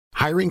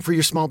Hiring for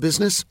your small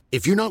business?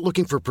 If you're not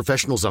looking for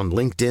professionals on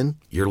LinkedIn,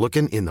 you're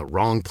looking in the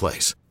wrong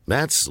place.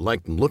 That's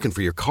like looking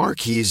for your car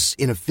keys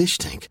in a fish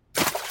tank.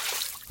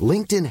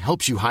 LinkedIn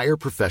helps you hire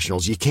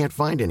professionals you can't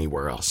find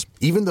anywhere else,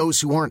 even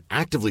those who aren't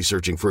actively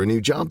searching for a new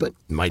job but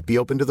might be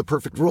open to the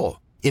perfect role.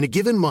 In a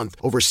given month,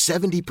 over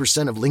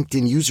 70% of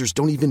LinkedIn users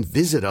don't even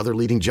visit other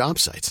leading job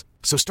sites.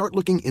 So start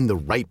looking in the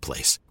right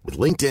place. With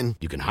LinkedIn,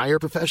 you can hire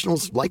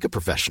professionals like a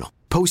professional.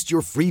 Post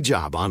your free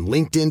job on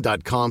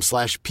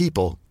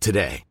linkedin.com/people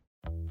today.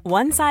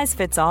 One size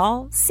fits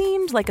all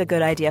seemed like a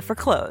good idea for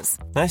clothes.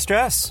 Nice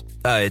dress.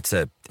 It's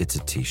a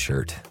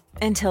t-shirt.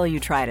 Until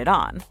you tried it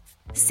on.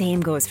 Same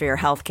goes for your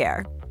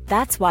healthcare.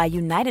 That's why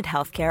United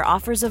Healthcare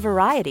offers a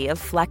variety of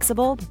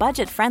flexible,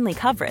 budget-friendly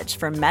coverage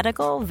for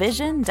medical,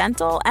 vision,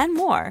 dental, and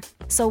more.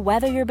 So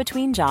whether you're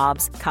between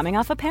jobs, coming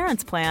off a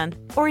parent's plan,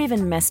 or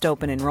even missed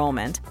open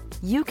enrollment,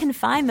 you can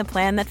find the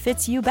plan that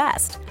fits you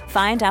best.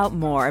 Find out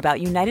more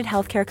about United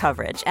Healthcare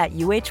coverage at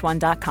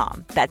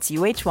uh1.com. That's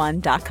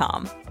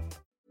uh1.com.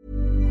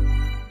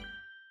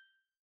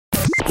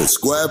 The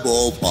Square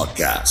Ball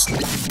Podcast.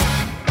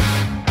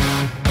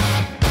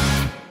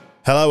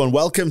 Hello and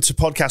welcome to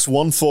podcast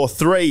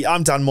 143.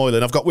 I'm Dan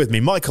Moylan. I've got with me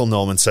Michael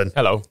Normanson.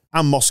 Hello.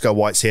 And Moscow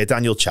White's here,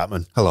 Daniel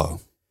Chapman. Hello.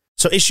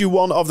 So issue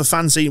 1 of the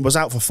fanzine was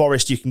out for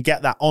Forest. You can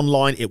get that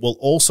online. It will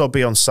also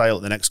be on sale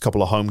at the next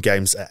couple of home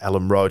games at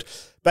Ellen Road.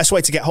 Best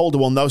way to get hold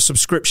of one, though,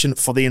 subscription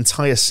for the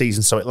entire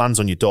season, so it lands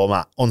on your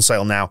doormat. On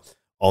sale now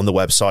on the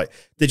website.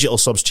 Digital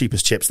subs, cheap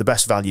as chips, the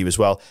best value as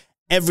well.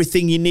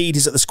 Everything you need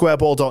is at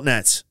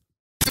thesquareball.net.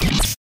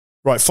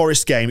 Right,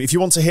 Forest game. If you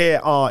want to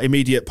hear our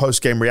immediate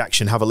post-game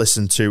reaction, have a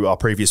listen to our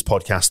previous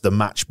podcast, The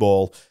Match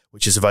Ball,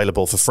 which is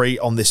available for free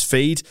on this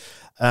feed.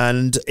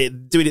 And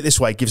doing it this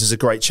way gives us a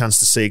great chance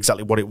to see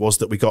exactly what it was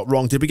that we got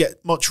wrong. Did we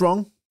get much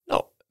wrong?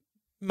 Not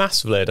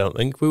massively, I don't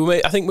think.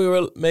 I think we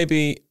were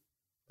maybe,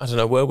 I don't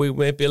know, were we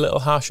maybe a little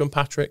harsh on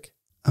Patrick?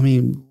 I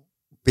mean,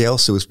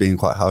 Bielsa was being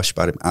quite harsh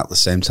about him at the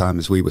same time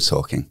as we were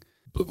talking.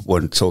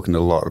 We're talking a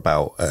lot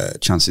about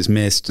chances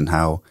missed and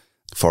how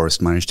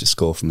Forest managed to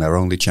score from their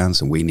only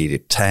chance and we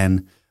needed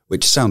 10,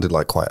 which sounded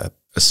like quite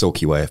a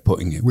sulky way of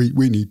putting it.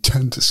 We need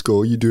 10 to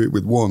score, you do it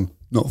with 1,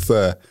 not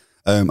fair.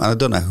 And I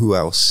don't know who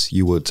else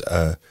you would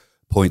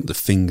point the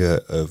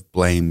finger of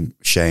blame,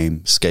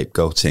 shame,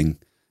 scapegoating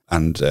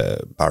and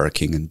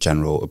barracking and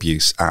general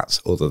abuse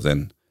at other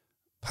than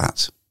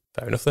Pat.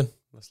 Fair enough then.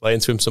 Let's lay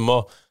into him some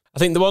more. I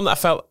think the one that I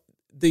felt,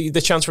 the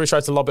chance where he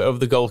tried to lob it over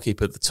the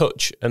goalkeeper, the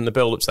touch and the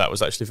build-up to that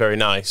was actually very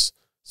nice.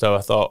 So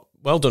I thought,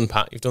 well done,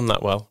 Pat. You've done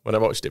that well when I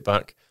watched it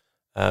back.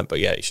 But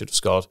yeah, he should have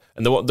scored.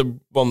 And the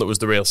one that was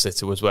the real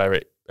sitter was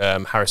where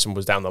Harrison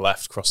was down the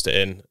left, crossed it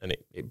in, and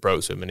it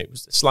broke to him. And it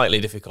was a slightly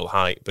difficult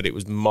height, but it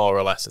was more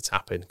or less a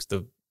tap-in because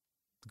the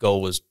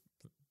goal was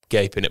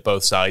gaping at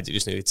both sides. It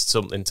just needed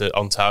something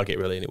on target,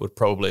 really, and it would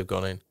probably have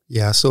gone in.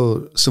 Yeah, I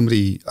saw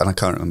somebody, and I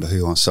can't remember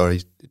who, I'm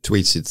sorry,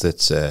 tweeted that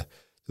there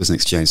was an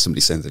exchange,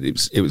 somebody saying that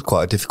it was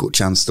quite a difficult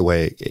chance the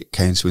way it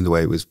came to him, the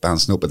way it was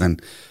bouncing up, but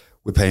then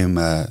we pay him,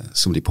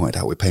 somebody pointed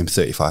out, we pay him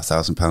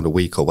 £35,000 a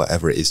week or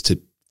whatever it is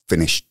to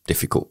finish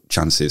difficult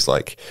chances.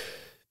 Like,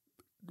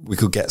 we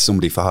could get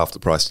somebody for half the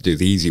price to do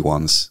the easy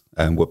ones,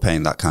 and we're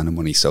paying that kind of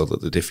money so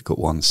that the difficult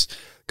ones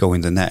go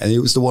in the net. And it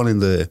was the one in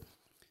the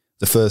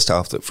first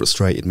half that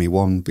frustrated me.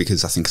 One,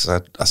 because I think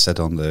I said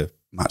on the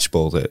match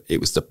ball that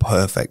it was the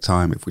perfect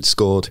time. If we'd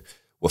scored,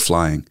 we're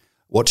flying.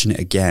 Watching it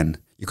again,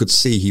 you could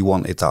see he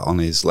wanted that on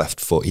his left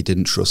foot. He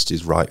didn't trust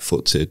his right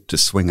foot to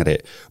swing at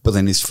it. But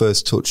then his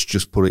first touch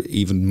just put it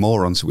even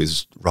more onto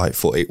his right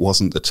foot. It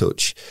wasn't the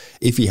touch.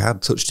 If he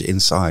had touched it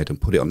inside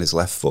and put it on his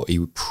left foot,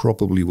 he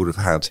probably would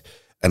have had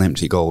an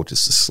empty goal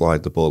just to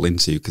slide the ball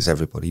into because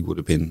everybody would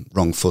have been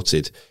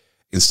wrong-footed.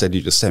 Instead,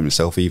 he just set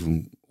himself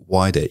even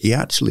wider.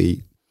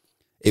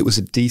 It was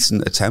a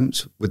decent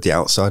attempt with the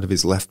outside of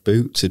his left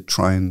boot to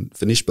try and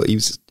finish, but he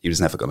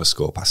was never going to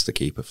score past the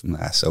keeper from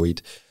there. So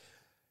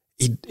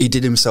he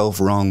did himself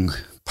wrong,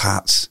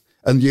 Pat.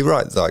 And you're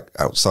right, like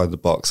outside the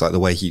box, like the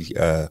way he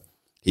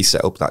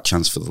set up that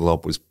chance for the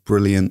lob was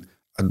brilliant.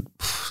 And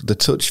the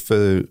touch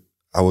for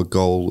our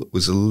goal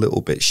was a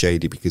little bit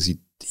shady because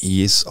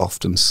he is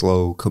often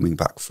slow coming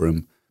back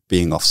from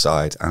being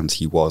offside, and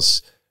he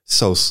was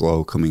so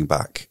slow coming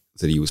back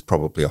that he was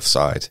probably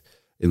offside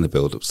in the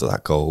build-ups to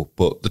that goal.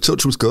 But the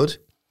touch was good.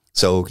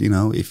 So,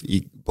 if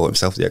he bought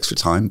himself the extra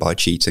time by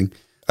cheating.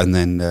 And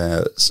then,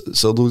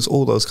 so there was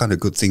all those kind of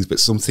good things, but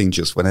something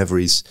just whenever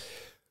he's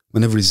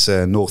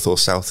north or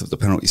south of the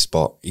penalty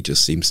spot, he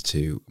just seems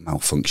to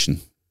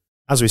malfunction.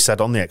 As we said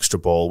on the extra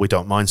ball, we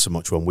don't mind so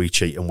much when we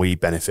cheat and we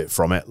benefit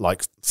from it,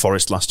 like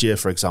Forest last year,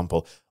 for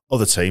example.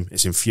 Other team,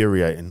 it's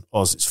infuriating.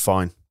 Us, it's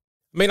fine.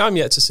 I mean, I'm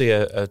yet to see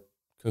a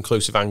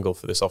conclusive angle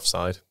for this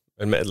offside.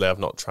 Admittedly, I've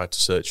not tried to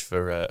search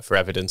for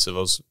evidence of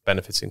us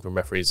benefiting from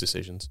referees'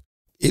 decisions.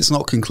 It's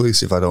not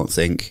conclusive, I don't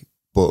think.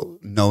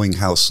 But knowing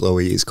how slow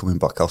he is coming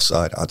back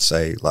offside, I'd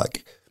say,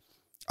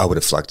 I would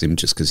have flagged him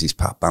just because he's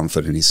Pat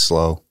Bamford and he's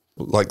slow.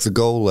 Like the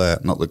goal,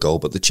 not the goal,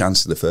 but the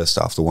chance in the first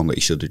half, the one that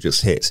he should have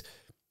just hit,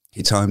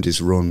 he timed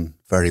his run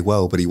very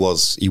well, but he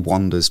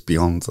wanders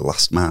beyond the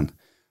last man.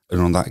 And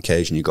on that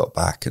occasion, he got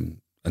back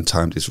and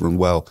timed his run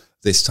well.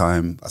 This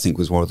time, I think,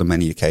 was one of the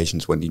many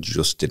occasions when he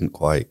just didn't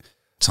quite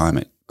time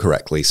it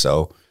correctly.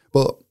 So,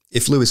 but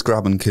if Lewis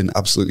Grabban can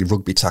absolutely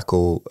rugby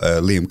tackle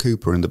Liam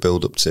Cooper in the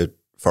build-up to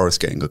Forest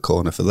getting a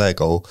corner for their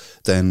goal,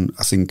 then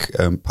I think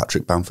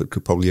Patrick Bamford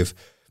could probably have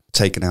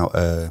taken out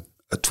a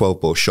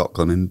 12-ball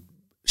shotgun and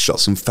shot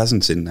some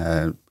pheasants in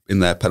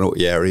their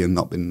penalty area and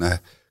not been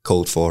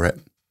called for it.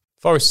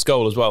 Forest's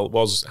goal as well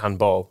was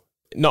handball.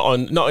 Not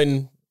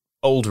in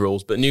old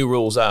rules, but new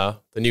rules are,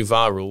 the new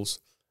VAR rules,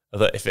 are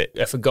that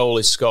if a goal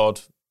is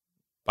scored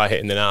by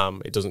hitting the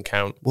arm, it doesn't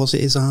count. Was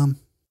it his arm?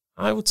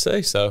 I would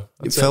say so.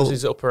 It felt was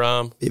his upper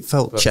arm. It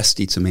felt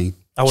chesty to me.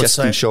 Chest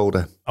and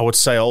shoulder. I would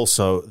say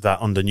also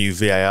that under new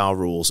VAR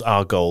rules,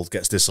 our goal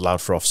gets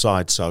disallowed for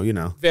offside. So,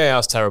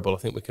 VAR's terrible. I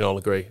think we can all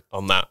agree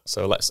on that.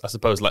 So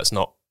let's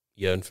not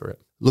yearn for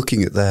it.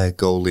 Looking at their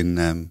goal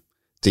in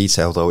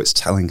detail, though, it's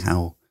telling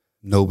how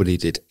nobody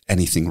did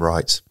anything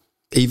right.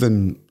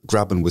 Even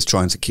Grabban was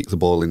trying to kick the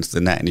ball into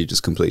the net and he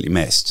just completely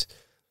missed.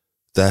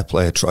 Their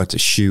player tried to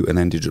shoot and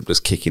ended up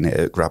just kicking it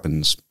at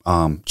Grabban's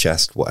arm,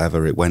 chest,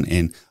 whatever, it went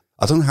in.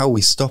 I don't know how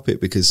we stop it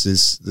because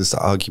there's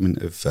that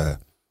argument of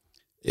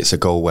it's a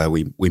goal where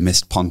we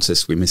missed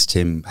Pontus, we missed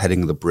him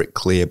heading the brick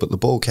clear, but the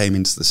ball came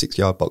into the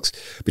 6-yard box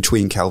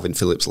between Calvin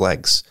Phillips'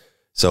 legs.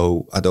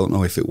 So I don't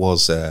know if it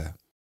was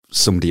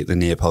somebody at the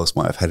near post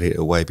might have headed it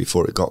away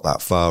before it got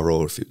that far,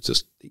 or if it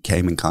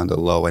came in kind of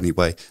low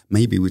anyway.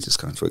 Maybe we're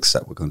just going to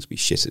accept we're going to be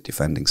shit at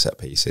defending set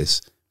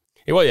pieces.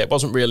 Well, yeah, it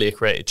wasn't really a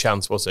created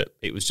chance, was it?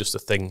 It was just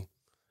a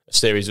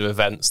series of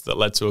events that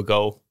led to a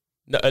goal.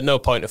 At no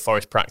point have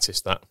Forest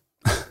practiced that.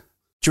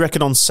 Do you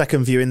reckon on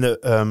second viewing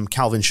that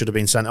Calvin should have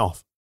been sent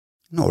off?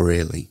 Not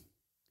really.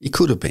 He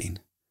could have been.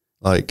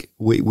 Like,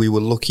 we were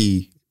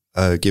lucky,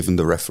 given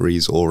the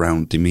referee's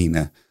all-round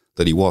demeanour,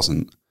 that he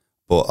wasn't.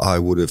 But I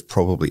would have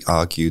probably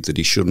argued that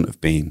he shouldn't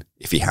have been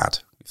if he had,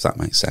 if that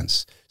makes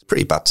sense. It's a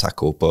pretty bad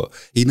tackle, but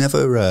he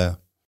never,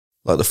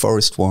 like the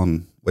Forest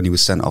one, when he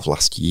was sent off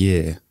last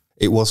year,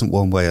 it wasn't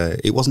one where,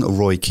 it wasn't a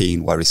Roy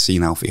Keane where he's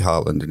seen Alfie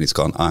Hartland and he's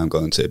gone, I'm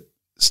going to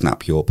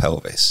snap your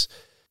pelvis.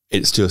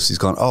 It's just, he's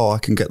gone, I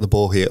can get the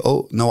ball here.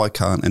 Oh, no, I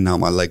can't. And now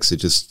my legs are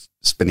just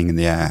spinning in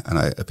the air and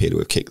I appear to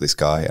have kicked this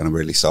guy and I'm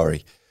really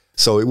sorry.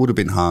 So it would have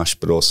been harsh,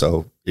 but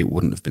also it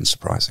wouldn't have been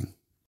surprising.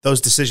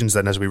 Those decisions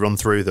then, as we run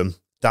through them,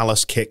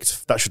 Dallas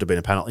kicked, that should have been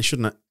a penalty,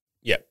 shouldn't it?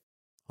 Yeah.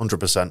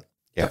 100%.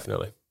 Yeah.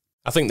 Definitely.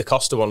 I think the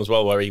Costa one as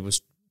well, where he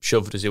was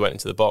shoved as he went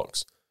into the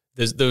box.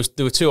 There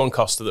were two on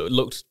Costa that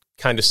looked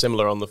kind of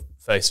similar on the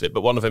face of it,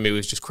 but one of them he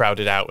was just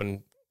crowded out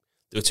and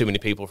there were too many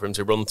people for him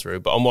to run through.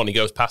 But on one, he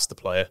goes past the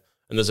player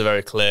and there's a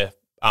very clear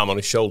arm on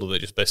his shoulder that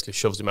just basically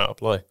shoves him out of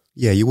play.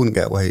 Yeah, you wouldn't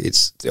get away.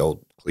 It's the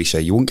old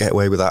cliche. You wouldn't get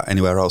away with that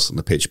anywhere else on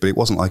the pitch, but it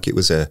wasn't like it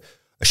was a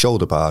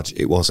shoulder barge.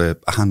 It was a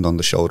hand on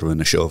the shoulder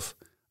and a shove.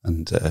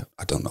 And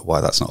I don't know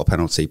why that's not a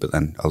penalty, but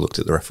then I looked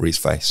at the referee's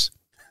face.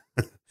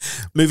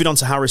 Moving on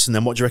to Harrison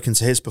then, what do you reckon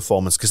to his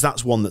performance? Because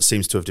that's one that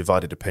seems to have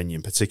divided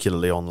opinion,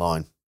 particularly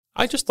online.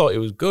 I just thought it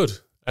was good,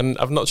 and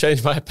I've not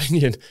changed my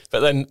opinion.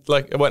 But then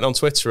I went on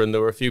Twitter and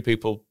there were a few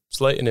people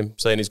slating him,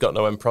 saying he's got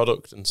no end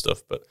product and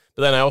stuff. But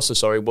then I also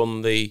saw he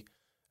won the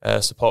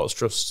Supporters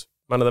Trust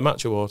Man of the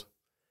Match award.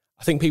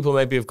 I think people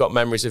maybe have got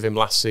memories of him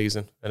last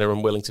season and are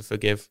unwilling to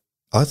forgive.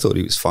 I thought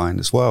he was fine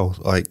as well.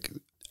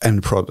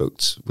 End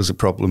product was a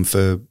problem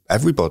for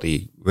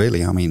everybody,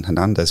 really. I mean,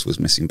 Hernandez was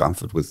missing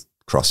Bamford with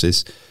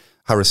crosses.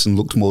 Harrison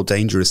looked more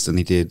dangerous than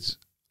he did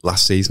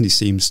last season. He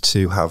seems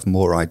to have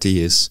more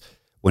ideas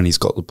when he's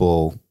got the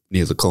ball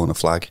near the corner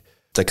flag.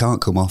 They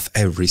can't come off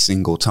every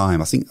single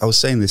time. I think I was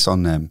saying this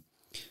on the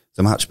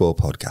Matchball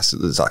podcast.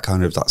 There's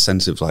that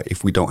sense of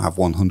if we don't have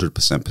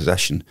 100%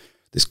 possession,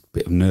 this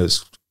bit of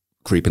nerves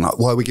creeping.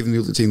 Why are we giving the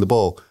other team the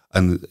ball?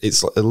 And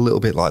it's a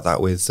little bit like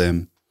that with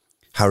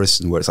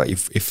Harrison, where it's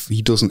if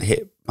he doesn't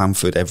hit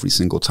Bamford every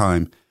single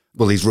time,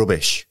 well, he's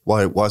rubbish.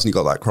 Why hasn't he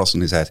got that cross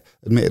on his head?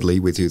 Admittedly,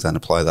 we do then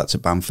apply that to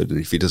Bamford, and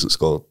if he doesn't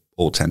score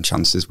all 10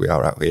 chances, we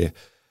are out here,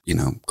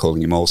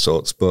 calling him all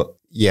sorts. But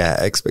yeah,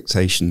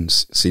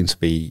 expectations seem to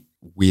be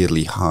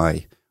weirdly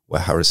high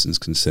where Harrison's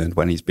concerned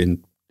when he's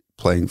been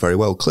playing very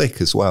well. Click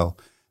as well.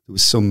 There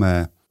was some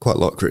quite a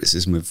lot of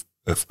criticism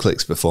of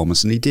Click's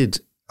performance, and he did.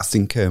 I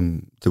think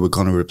they were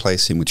going to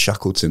replace him with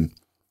Shackleton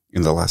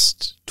in the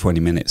last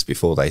 20 minutes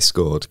before they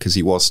scored because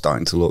he was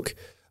starting to look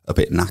a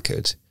bit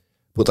knackered.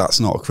 But that's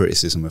not a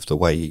criticism of the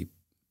way he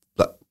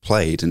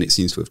played, and it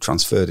seems to have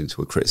transferred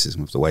into a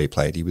criticism of the way he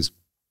played. He was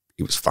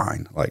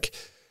fine.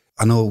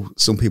 I know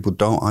some people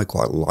don't. I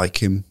quite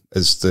like him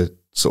as the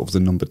sort of the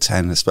number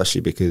 10,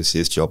 especially because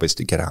his job is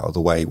to get out of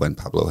the way when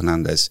Pablo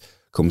Hernandez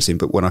comes in.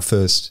 But when I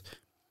first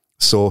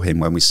saw him,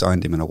 when we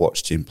signed him and I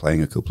watched him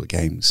playing a couple of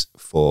games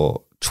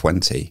for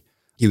 20,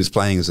 he was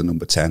playing as a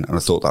number 10, and I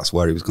thought that's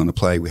where he was going to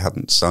play. We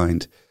hadn't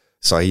signed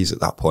Saiz at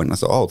that point. I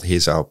thought,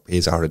 here's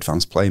our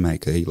advanced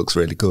playmaker. He looks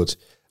really good.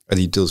 And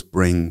he does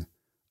bring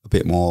a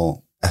bit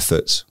more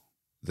effort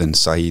than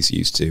Saiz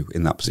used to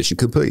in that position.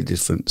 Completely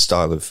different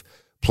style of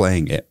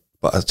playing it.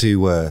 But I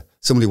do,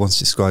 somebody once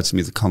described to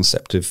me the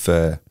concept of,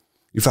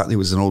 in fact, there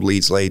was an old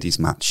Leeds ladies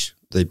match.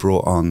 They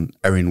brought on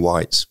Erin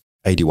White,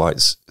 Adi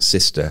White's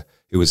sister,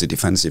 who was a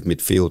defensive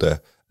midfielder,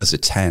 as a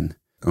 10. And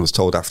I was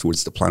told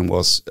afterwards the plan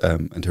was,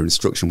 and her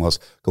instruction was,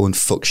 go and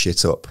fuck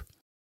shit up.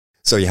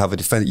 So you have a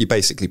defender, you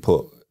basically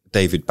put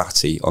David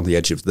Batty on the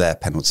edge of their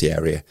penalty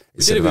area.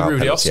 We did it with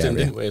Rudy Austin,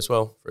 didn't we, as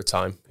well, for a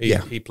time?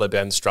 He played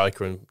behind the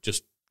striker and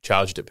just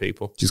charged at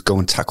people. Just go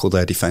and tackle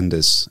their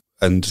defenders.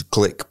 And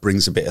Click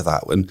brings a bit of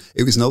that. And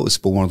it was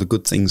noticeable, one of the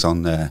good things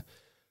on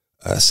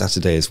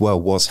Saturday as well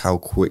was how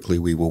quickly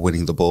we were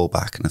winning the ball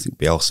back. And I think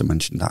Bielsa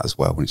mentioned that as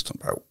well when he's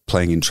talking about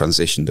playing in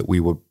transition, that we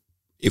were,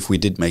 if we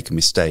did make a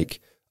mistake,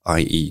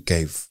 i.e.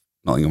 gave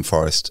Nottingham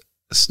Forest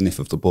a sniff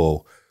of the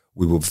ball,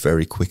 we were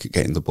very quick at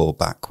getting the ball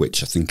back,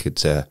 which I think I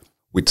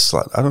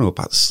don't know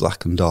about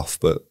slackened off,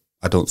 but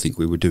I don't think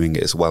we were doing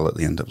it as well at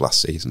the end of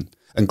last season.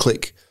 And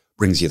Click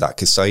brings you that,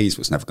 because Saiz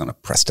was never going to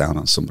press down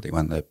on somebody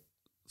when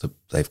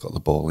they've got the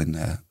ball in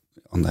there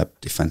on their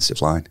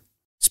defensive line.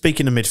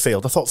 Speaking of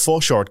midfield, I thought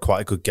Forshaw had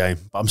quite a good game,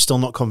 but I'm still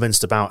not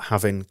convinced about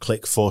having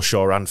Click,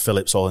 Forshaw and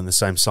Phillips all in the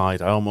same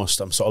side. I'm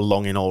sort of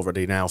longing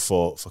already now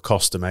for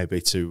Costa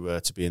maybe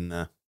to be in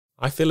there.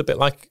 I feel a bit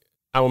like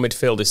our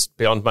midfield is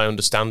beyond my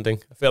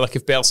understanding. I feel like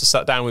if Bielsa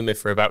sat down with me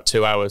for about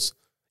 2 hours,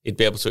 he'd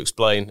be able to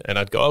explain, and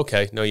I'd go,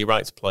 okay, no, you're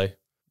right to play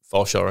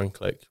Forshaw and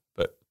Click.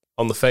 But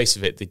on the face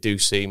of it, they do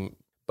seem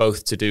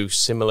both to do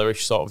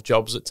similar-ish sort of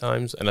jobs at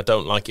times, and I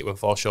don't like it when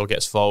Forshaw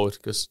gets forward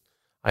because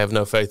I have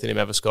no faith in him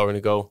ever scoring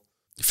a goal.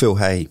 Phil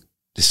Hay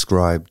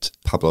described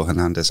Pablo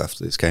Hernandez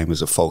after this game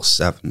as a false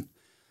 7,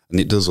 and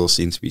it does all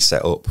seem to be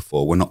set up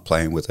for, we're not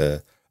playing with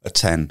a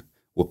 10,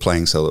 we're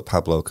playing so that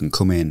Pablo can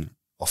come in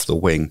off the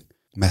wing,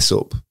 mess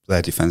up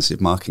their defensive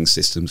marking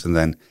systems, and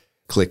then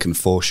Click and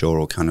Forshaw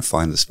will kind of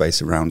find the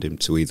space around him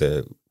to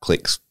either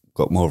Click's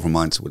got more of a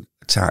mind to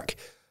attack.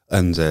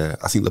 And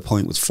I think the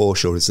point with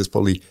Forshaw is there's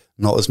probably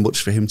not as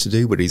much for him to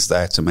do, but he's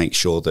there to make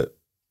sure that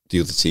the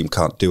other team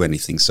can't do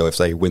anything. So if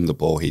they win the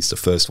ball, he's the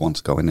first one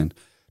to go in and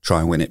try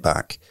and win it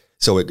back.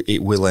 So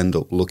it will end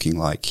up looking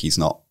like he's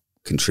not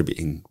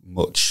contributing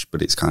much,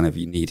 but it's kind of,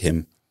 you need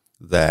him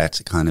there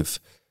to kind of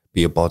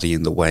be a body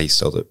in the way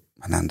so that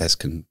Hernandez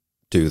can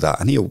do that.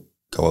 And he'll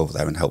go over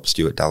there and help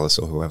Stuart Dallas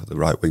or whoever the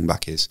right wing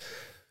back is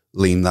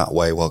lean that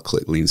way while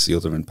Click leans the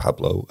other, and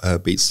Pablo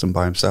beats them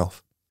by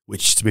himself.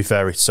 Which, to be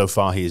fair, so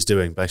far he is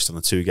doing based on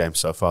the 2 games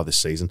so far this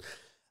season.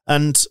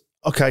 And,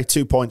 okay,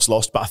 2 points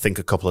lost, but I think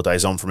a couple of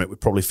days on from it, we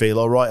probably feel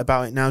all right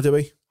about it now, do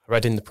we? I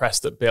read in the press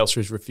that Bielsa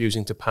is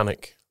refusing to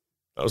panic.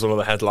 That was one of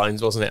the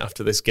headlines, wasn't it,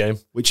 after this game?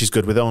 Which is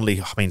good, with only,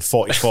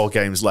 44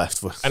 games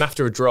left. And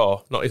after a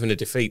draw, not even a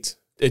defeat.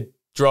 A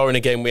draw in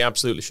a game we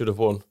absolutely should have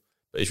won,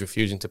 but he's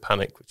refusing to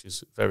panic, which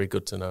is very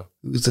good to know.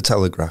 It was the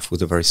Telegraph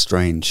with a very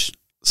strange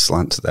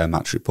slant to their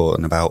match report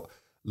and about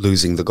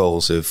losing the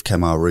goals of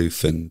Kemar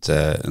Roof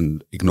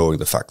and ignoring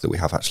the fact that we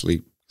have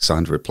actually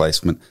signed a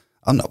replacement.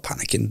 I'm not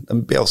panicking,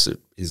 and Bielsa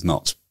is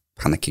not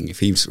panicking if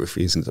he's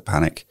refusing to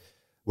panic.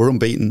 We're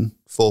unbeaten.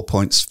 4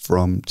 points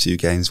from 2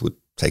 games would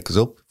take us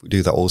up if we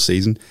do that all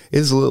season. It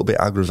is a little bit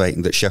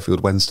aggravating that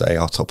Sheffield Wednesday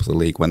are top of the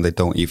league when they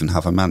don't even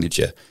have a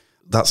manager.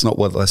 That's not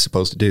what they're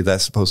supposed to do. They're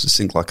supposed to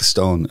sink like a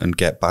stone and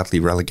get badly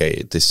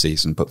relegated this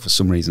season, but for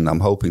some reason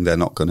I'm hoping they're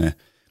not going to.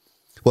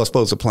 Well, I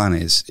suppose the plan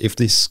is, if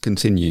this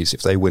continues,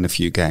 if they win a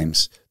few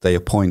games, they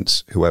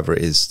appoint whoever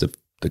it is,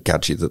 the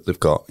gadget that they've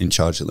got in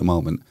charge at the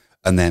moment,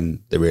 and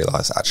then they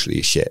realise actually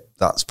it's shit.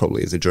 That's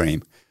probably the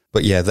dream.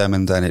 But yeah, them,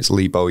 and then it's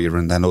Lee Bowyer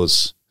and then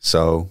us.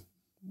 So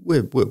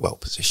we're well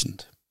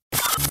positioned.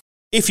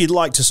 If you'd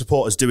like to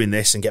support us doing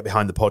this and get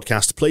behind the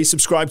podcast, please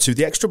subscribe to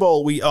The Extra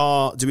Ball. We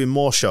are doing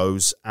more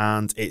shows,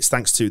 and it's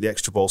thanks to The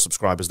Extra Ball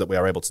subscribers that we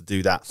are able to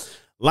do that.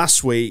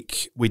 Last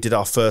week, we did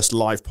our first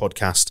live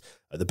podcast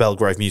at the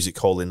Belgrave Music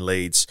Hall in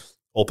Leeds,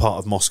 all part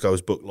of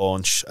Moscow's book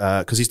launch,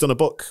 because he's done a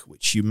book,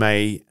 which you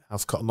may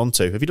have gotten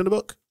onto. Have you done a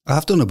book? I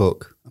have done a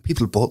book.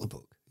 People have bought the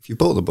book. If you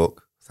bought the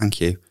book,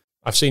 thank you.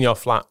 I've seen your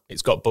flat.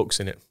 It's got books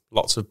in it.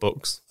 Lots of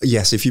books.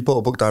 Yes, if you bought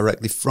a book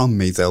directly from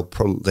me,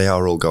 they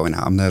are all going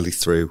out. I'm nearly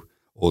through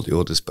all the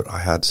orders, but I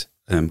had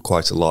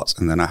quite a lot,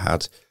 and then I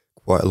had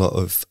quite a lot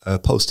of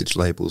postage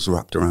labels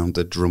wrapped around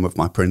the drum of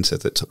my printer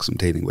that took some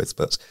dealing with,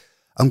 but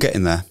I'm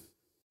getting there.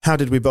 How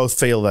did we both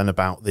feel then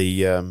about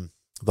the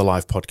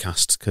live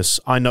podcast? Because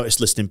I noticed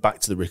listening back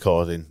to the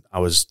recording, I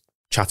was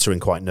chattering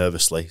quite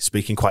nervously,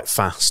 speaking quite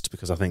fast,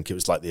 because I think it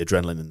was like the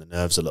adrenaline in the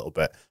nerves a little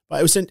bit. But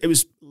it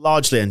was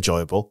largely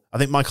enjoyable. I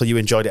think, Michael, you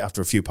enjoyed it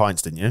after a few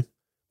pints, didn't you?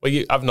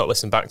 Well, I've not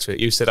listened back to it.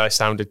 You said I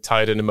sounded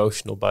tired and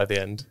emotional by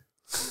the end.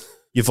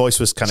 Your voice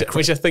was kind of...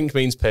 Which I think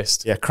means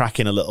pissed. Yeah,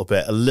 cracking a little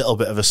bit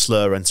of a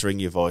slur entering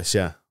your voice,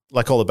 yeah.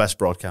 Like all the best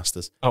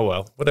broadcasters. Oh,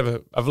 well,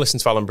 whatever. I've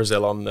listened to Alan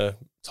Brazil on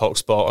Talk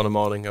Sport on a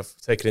morning. I've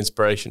taken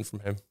inspiration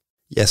from him.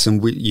 Yes,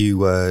 and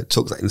you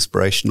took that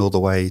inspiration all the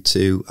way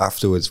to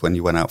afterwards when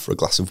you went out for a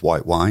glass of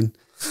white wine,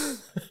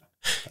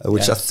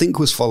 which I think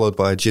was followed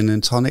by a gin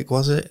and tonic,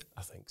 was it?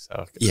 I think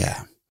so.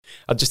 Yeah.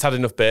 I'd just had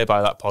enough beer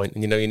by that point,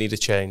 and you need a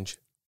change.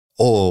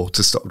 Or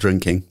to stop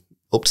drinking.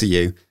 Up to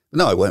you.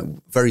 No, it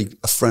went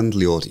a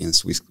friendly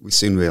audience. We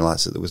soon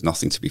realised that there was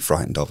nothing to be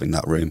frightened of in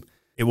that room.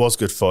 It was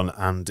good fun,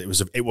 and it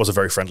was a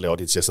very friendly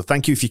audience. Yeah. So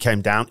thank you if you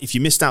came down. If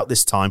you missed out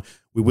this time,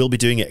 we will be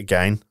doing it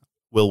again.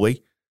 Will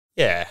we?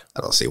 Yeah.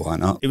 I don't see why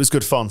not. It was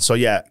good fun. So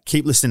yeah,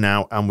 keep listening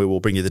now, and we will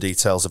bring you the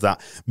details of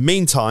that.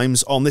 Meantime,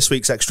 on this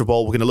week's Extra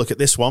Ball, we're going to look at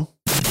this one.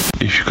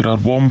 If you could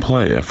add one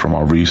player from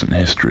our recent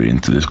history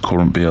into this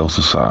current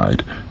Bielsa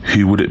side,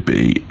 who would it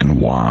be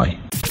and why?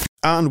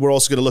 And we're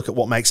also going to look at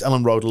what makes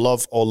Ellen Road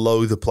love or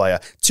loathe a player.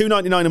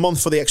 $2.99 a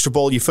month for the Extra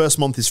Ball. Your first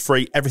month is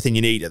free. Everything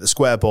you need at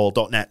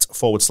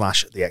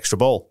thesquareball.net/the Extra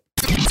Ball.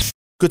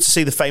 Good to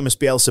see the famous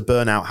Bielsa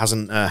burnout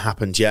hasn't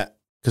happened yet,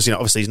 because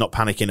obviously he's not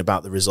panicking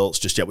about the results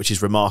just yet, which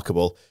is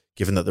remarkable,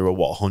 given that there are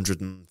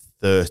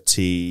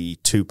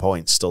 132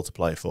 points still to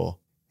play for.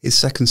 His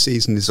second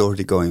season is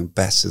already going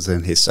better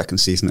than his second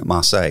season at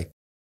Marseille.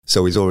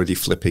 So he's already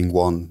flipping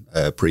one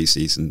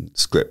pre-season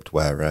script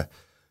where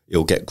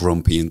he'll get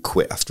grumpy and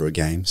quit after a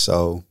game.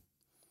 So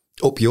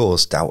up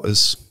yours,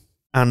 doubters.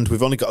 And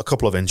we've only got a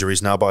couple of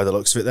injuries now by the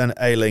looks of it then,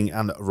 Ayling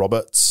and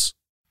Roberts.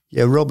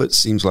 Yeah, Roberts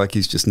seems like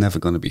he's just never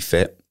going to be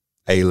fit.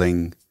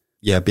 Ayling,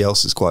 yeah,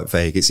 Bielsa's quite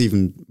vague. It's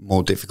even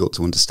more difficult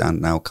to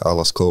understand now.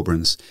 Carlos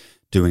Corberan's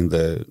doing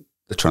the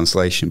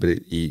translation, but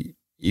he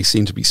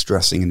seemed to be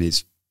stressing in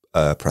his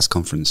press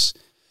conference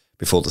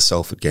before the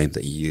Salford game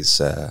that he is,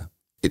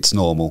 it's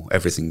normal,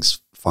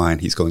 everything's fine,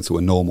 he's going through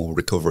a normal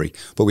recovery,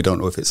 but we don't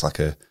know if it's like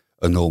a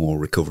normal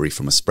recovery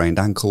from a sprained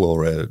ankle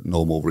or a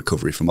normal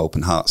recovery from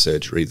open heart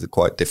surgery. They're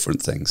quite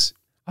different things.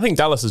 I think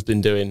Dallas has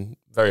been doing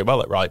very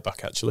well at right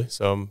back, actually,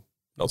 so I'm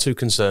not too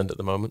concerned at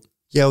the moment.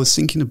 Yeah, I was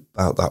thinking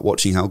about that,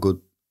 watching how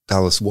good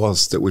Dallas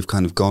was, that we've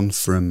kind of gone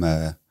from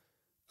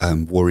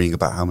worrying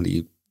about how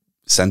many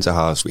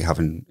centre-halves we have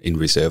in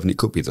reserve, and it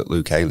could be that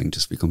Luke Ayling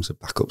just becomes a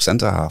backup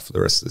centre-half for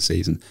the rest of the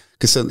season.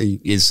 Because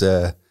certainly his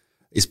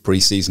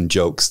pre-season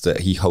jokes that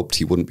he hoped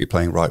he wouldn't be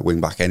playing right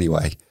wing-back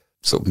anyway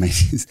sort of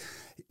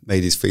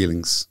made his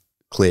feelings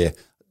clear.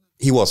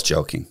 He was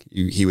joking.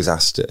 He was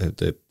asked at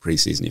the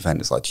pre-season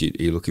event, it's like, are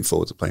you looking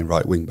forward to playing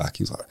right wing-back?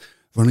 He was like,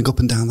 running up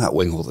and down that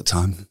wing all the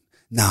time.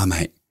 Nah,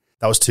 mate.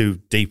 That was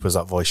too deep, was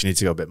that voice? You need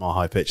to go a bit more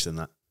high-pitched than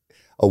that.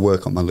 I'll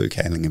work on my Luke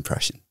Ayling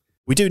impression.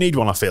 We do need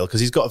one, I feel, because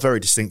he's got a very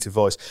distinctive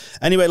voice.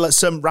 Anyway,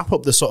 let's wrap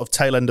up the sort of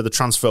tail end of the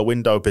transfer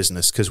window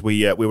business, because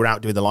we were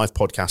out doing the live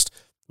podcast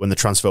when the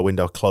transfer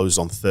window closed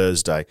on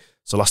Thursday.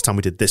 So last time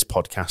we did this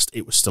podcast,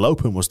 it was still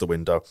open, was the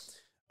window.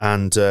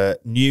 And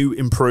new,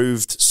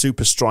 improved,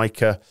 super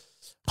striker,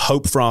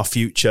 hope for our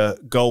future,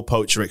 goal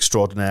poacher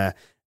extraordinaire,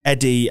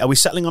 Eddie. Are we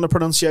settling on a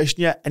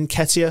pronunciation yet?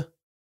 Nketiah?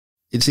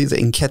 It's either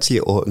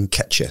Nketiah or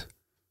Nketiah.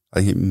 I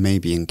think it may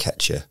be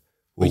Nketiah.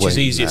 Which is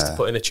easiest to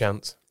put in a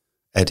chant?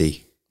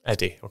 Eddie,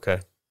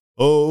 okay.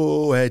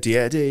 Oh,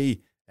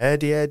 Eddie.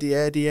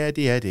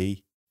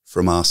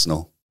 From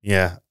Arsenal.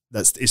 Yeah,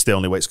 it's the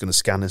only way it's going to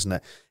scan, isn't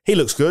it? He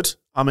looks good.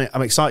 I'm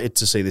excited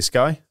to see this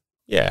guy.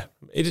 Yeah,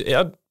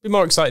 I'd be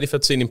more excited if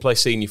I'd seen him play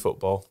senior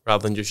football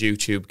rather than just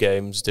YouTube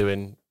games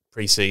doing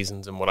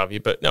pre-seasons and what have you.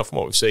 But no, from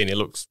what we've seen, he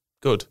looks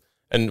good.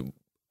 And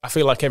I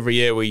feel like every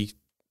year we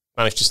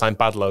manage to sign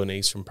bad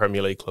loanees from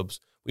Premier League clubs.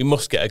 We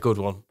must get a good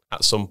one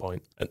at some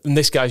point. And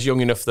this guy's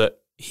young enough that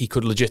he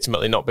could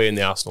legitimately not be in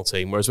the Arsenal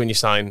team. Whereas when you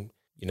sign,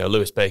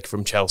 Lewis Baker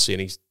from Chelsea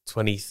and he's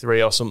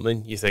 23 or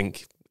something, you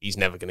think he's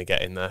never going to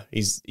get in there.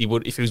 He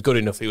would, if he was good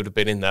enough, he would have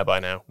been in there by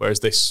now. Whereas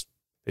this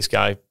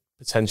guy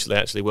potentially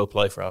actually will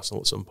play for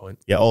Arsenal at some point.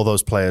 Yeah, all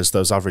those players,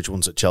 those average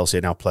ones at Chelsea,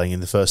 are now playing in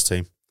the first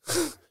team.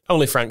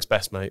 Only Frank's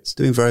best mates.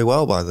 Doing very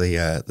well by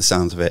the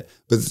sounds of it.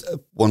 But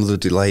one of the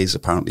delays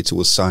apparently to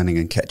us signing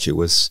Nketiah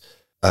was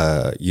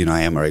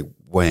Unai Emery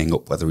weighing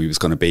up whether he was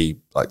going to be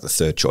like the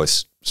third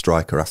choice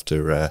striker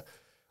after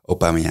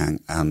Aubameyang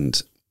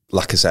and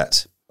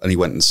Lacazette. And he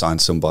went and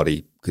signed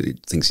somebody because he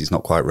thinks he's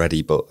not quite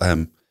ready. But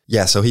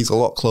so he's a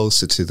lot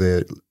closer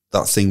to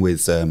that thing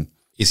with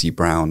Izzy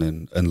Brown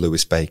and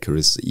Lewis Baker.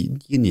 Is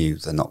you knew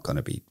they're not going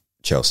to be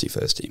Chelsea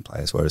first team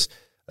players, whereas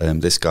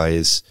this guy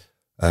is,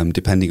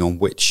 depending on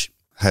which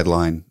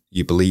headline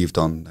you believed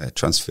on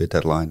transfer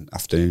deadline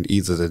afternoon,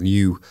 either the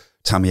new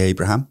Tammy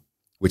Abraham,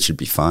 which would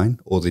be fine,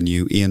 or the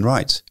new Ian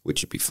Wright,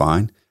 which would be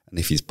fine. And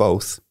if he's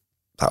both,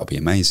 that would be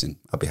amazing.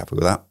 I'd be happy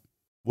with that.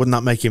 Wouldn't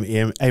that make him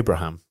Ian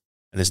Abraham?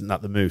 And isn't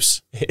that the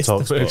Moose? It's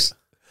the Moose.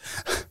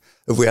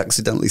 Have we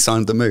accidentally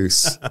signed the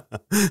Moose?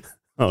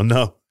 Oh,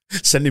 no.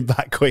 Send him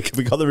back quick. Have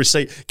we got the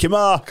receipt?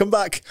 Kimar, come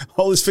back.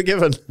 All is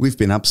forgiven. We've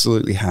been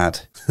absolutely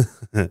had.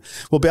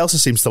 Well, Bielsa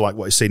seems to like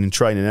what he's seen in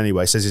training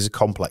anyway. Says he's a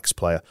complex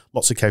player.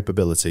 Lots of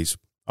capabilities.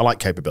 I like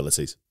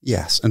capabilities.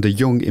 Yes, and a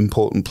young,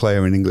 important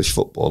player in English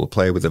football, a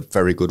player with a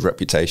very good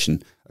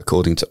reputation,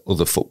 according to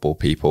other football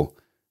people.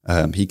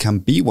 He can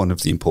be one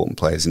of the important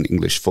players in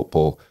English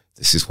football.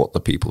 This is what the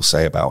people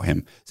say about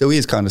him. So he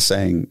is kind of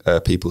saying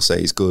people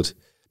say he's good.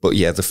 But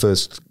yeah, the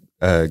first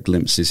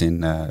glimpses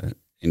in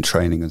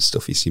training and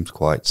stuff, he seems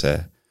quite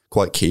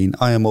keen.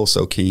 I am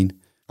also keen.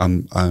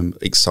 I'm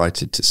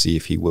excited to see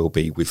if he will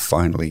be. We've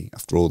finally,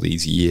 after all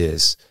these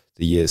years,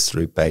 the years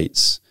through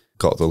Bates,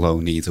 got the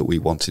loanee that we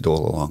wanted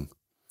all along.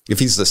 if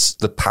he's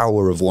the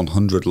power of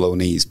 100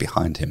 loanees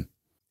behind him.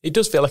 It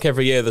does feel like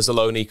every year there's a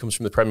loanee comes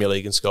from the Premier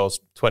League and scores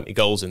 20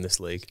 goals in this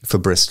league. For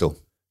Bristol.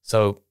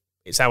 So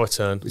it's our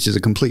turn. Which is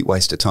a complete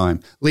waste of time.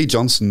 Lee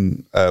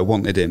Johnson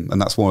wanted him,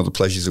 and that's one of the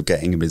pleasures of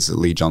getting him, is that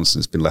Lee Johnson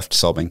has been left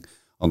sobbing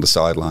on the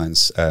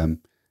sidelines.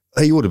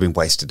 He would have been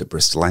wasted at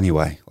Bristol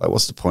anyway. Like,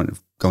 what's the point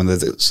of going there?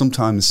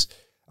 Sometimes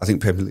I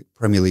think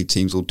Premier League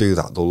teams will do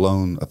that. They'll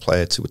loan a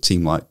player to a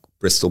team like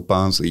Bristol.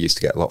 Barnsley used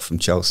to get a lot from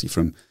Chelsea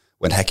from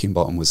when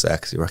Heckingbottom was there,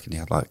 because he reckoned he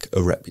had like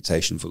a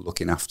reputation for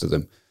looking after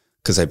them,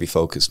 because they'd be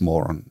focused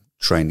more on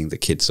training the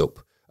kids up.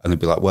 And they'd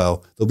be like,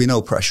 well, there'll be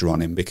no pressure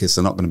on him because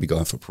they're not going to be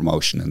going for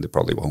promotion and they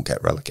probably won't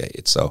get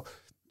relegated. So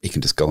he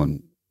can just go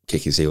and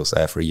kick his heels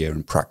there for a year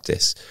and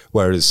practice.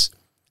 Whereas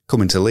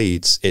coming to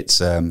Leeds,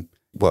 it's,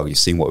 you've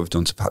seen what we've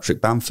done to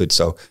Patrick Bamford,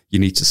 so you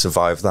need to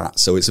survive that.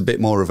 So it's a bit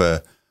more of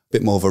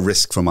a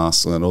risk from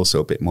Arsenal, and also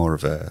a bit more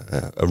of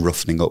a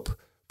roughening up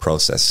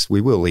process.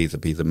 We will either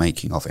be the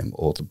making of him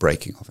or the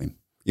breaking of him.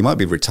 He might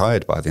be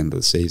retired by the end of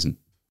the season.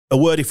 A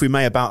word, if we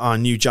may, about our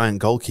new giant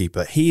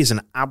goalkeeper. He is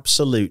an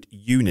absolute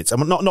unit. I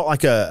mean, not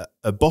like a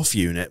buff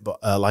unit, but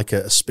like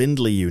a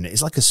spindly unit.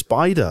 He's like a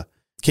spider.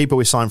 Keeper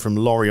we signed from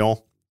Lorient,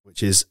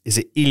 which is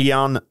it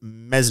Ilian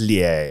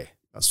Meslier?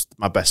 That's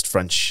my best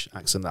French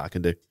accent that I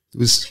can do.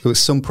 There was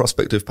some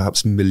prospect of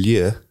perhaps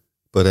Milieu,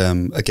 but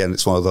again,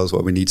 it's one of those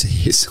where we need to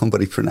hear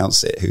somebody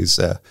pronounce it who's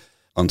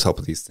on top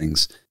of these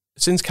things.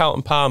 Since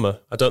Carlton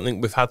Palmer, I don't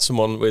think we've had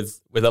someone with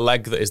a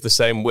leg that is the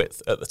same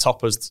width at the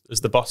top as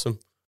the bottom.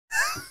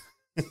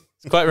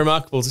 It's quite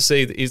remarkable to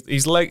see that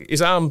his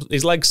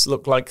legs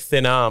look like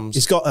thin arms.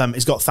 He's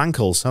got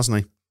Thankles,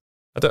 hasn't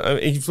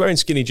he? He's wearing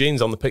skinny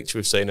jeans on the picture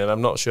we've seen, and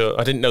I'm not sure.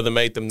 I didn't know they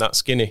made them that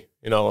skinny,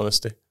 in all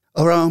honesty.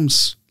 Our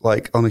arms,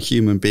 like on a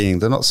human being,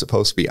 they're not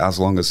supposed to be as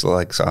long as the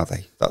legs, are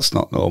they? That's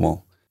not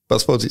normal. But I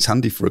suppose it's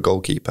handy for a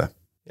goalkeeper.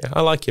 Yeah,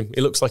 I like him.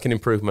 He looks like an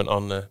improvement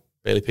on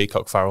Bailey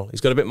Peacock-Farrell.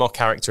 He's got a bit more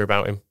character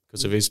about him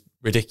because of his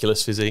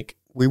ridiculous physique.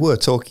 We were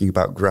talking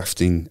about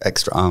grafting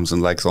extra arms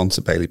and legs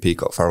onto Bailey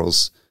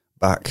Peacock-Farrell's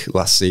back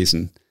last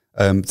season.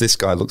 This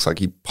guy looks like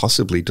he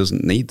possibly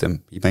doesn't need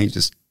them. He may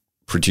just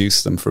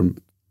produce them from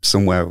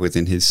somewhere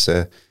within his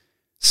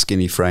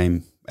skinny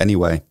frame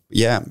anyway.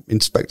 Yeah,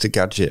 Inspector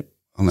Gadget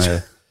on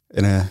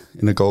in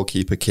a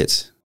goalkeeper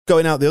kit.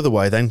 Going out the other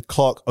way then,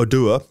 Clark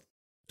Odua.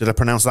 Did I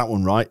pronounce that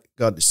one right?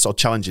 God, it's so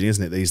challenging,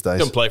 isn't it, these days?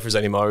 Don't play for us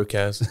anymore, who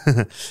cares?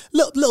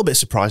 little bit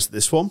surprised at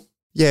this one.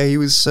 Yeah, he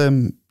was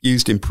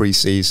used in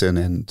pre-season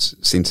and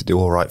seemed to do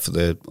all right for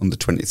the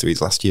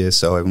under-23s last year,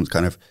 so everyone's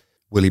kind of,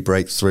 will he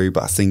break through?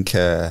 But I think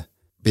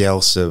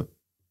Bielsa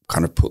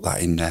kind of put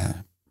that in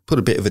there, put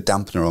a bit of a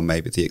dampener on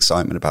maybe the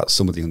excitement about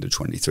some of the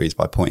under-23s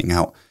by pointing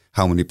out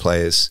how many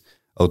players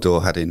Odor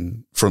had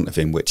in front of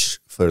him, which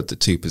for the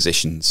two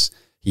positions,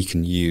 he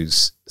can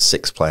use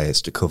 6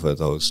 players to cover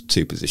those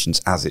 2 positions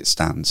as it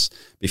stands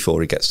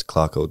before he gets to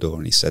Clark Odor.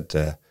 And he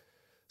said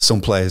some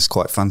players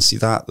quite fancy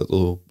that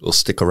they'll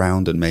stick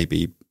around and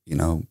maybe,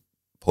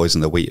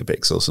 poison their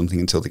Weetabix or something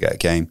until they get a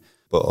game.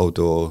 But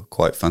Odor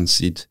quite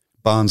fancied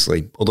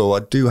Barnsley, although I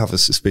do have a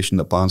suspicion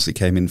that Barnsley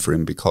came in for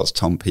him because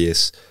Tom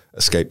Pearce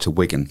escaped to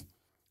Wigan.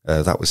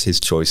 That was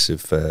his choice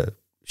of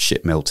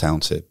shit mill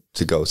town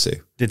to go to.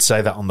 Did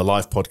say that on the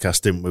live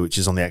podcast, didn't we, which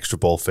is on the Extra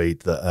Ball feed,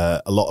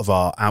 that a lot of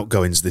our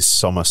outgoings this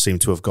summer seem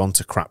to have gone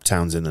to crap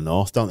towns in the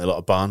north, don't they? A lot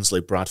of Barnsley,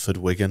 Bradford,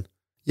 Wigan.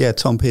 Yeah,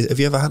 Tom Pearce. Have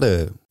you ever had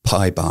a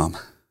pie barm?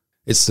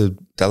 It's a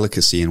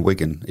delicacy in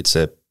Wigan. It's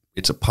a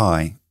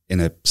pie in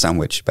a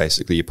sandwich,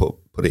 basically. You put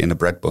it in a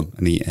bread bun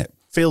and eat it.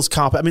 Feels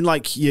carpet. I mean,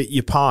 like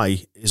your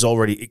pie is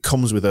already, it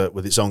comes with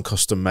its own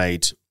custom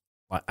made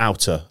like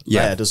outer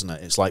layer, doesn't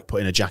it? It's like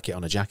putting a jacket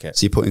on a jacket.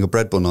 So you're putting a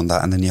bread bun on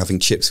that and then you're having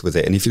chips with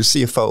it. And if you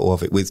see a photo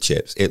of it with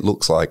chips, it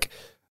looks like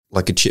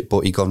a chip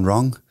butty gone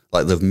wrong.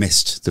 Like they've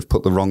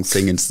put the wrong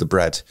thing into the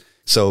bread.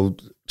 So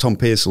Tom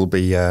Pearce will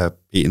be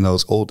eating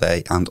those all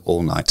day and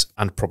all night.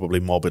 And probably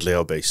morbidly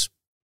obese.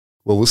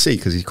 Well, we'll see,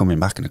 because he's coming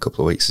back in a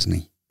couple of weeks, isn't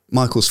he?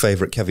 Michael's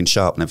favourite, Kevin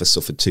Sharp, never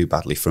suffered too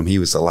badly from. He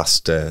was the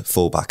last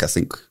fullback, I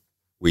think,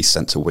 we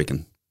sent to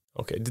Wigan.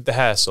 Okay, did the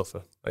hair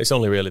suffer? It's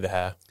only really the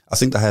hair. I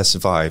think the hair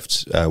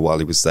survived while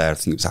he was there. I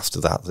think it was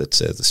after that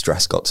the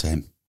stress got to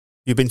him.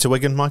 You been to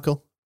Wigan,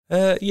 Michael?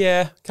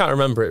 Yeah, can't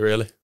remember it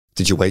really.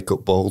 Did you wake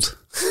up bald?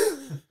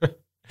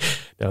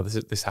 No,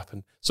 this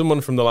happened.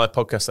 Someone from the live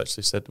podcast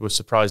actually said was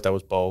surprised I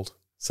was bald.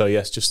 So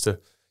yes, just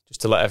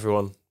to let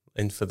everyone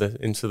in for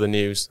the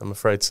news. I'm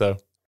afraid so.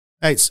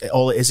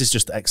 All it is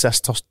just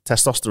excess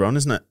testosterone,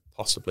 isn't it?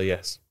 Possibly,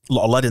 yes. A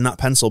lot of lead in that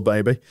pencil,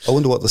 baby. I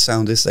wonder what the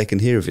sound is they can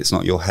hear if it's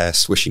not your hair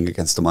swishing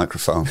against the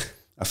microphone.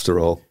 After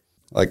all,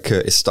 like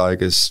Curtis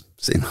Steiger's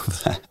sitting over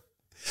there.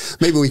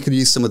 Maybe we could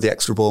use some of the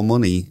Extra Ball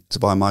money to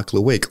buy Michael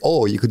a wig,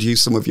 or you could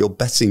use some of your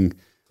betting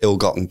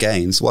ill-gotten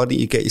gains. Why don't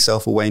you get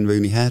yourself a Wayne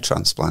Rooney hair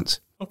transplant?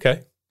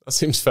 Okay, that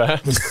seems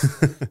fair.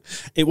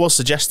 It was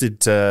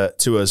suggested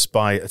to us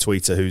by a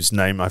tweeter whose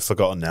name I've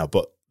forgotten now,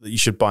 but that you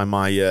should buy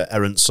my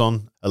errant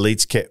son a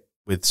Leeds kit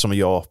with some of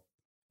your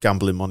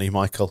gambling money,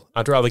 Michael.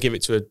 I'd rather give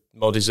it to a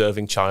more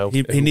deserving child.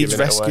 He needs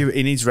rescue.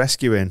 He needs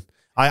rescuing.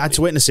 I had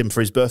to witness him for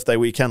his birthday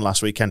weekend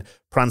last weekend,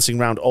 prancing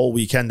around all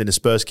weekend in a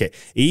Spurs kit.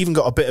 He even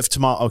got a bit of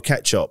tomato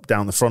ketchup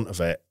down the front of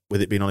it,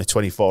 with it being only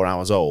 24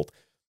 hours old,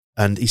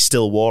 and he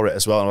still wore it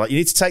as well. I'm like, you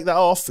need to take that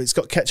off. It's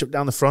got ketchup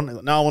down the front. He's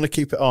like, no, I want to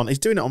keep it on. He's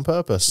doing it on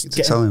purpose.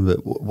 Tell him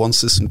that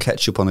once there's some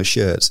ketchup on a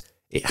shirt,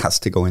 it has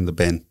to go in the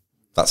bin.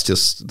 That's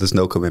just, there's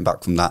no coming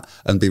back from that,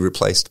 and be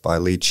replaced by a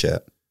Leeds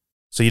shirt.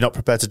 So you're not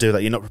prepared to do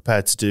that? You're not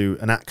prepared to do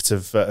an act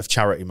of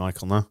charity,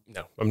 Michael, no?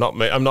 No, I'm not.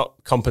 I'm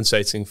not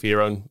compensating for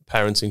your own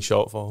parenting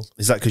shortfalls.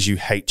 Is that because you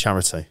hate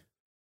charity?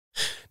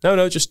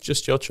 No,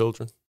 just your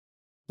children.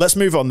 Let's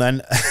move on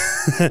then.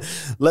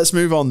 Let's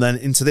move on then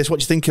into this. What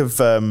do you think of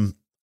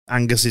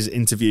Angus's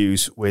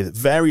interviews with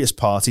various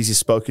parties? He's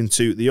spoken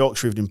to the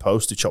Yorkshire Evening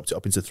Post, who chopped it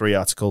up into 3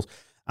 articles,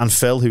 and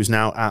Phil, who's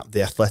now at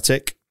The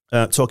Athletic,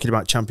 talking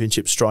about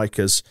championship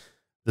strikers.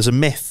 There's a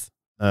myth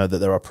that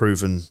there are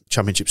proven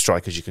championship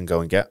strikers you can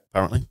go and get,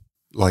 apparently.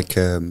 Like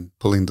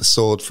pulling the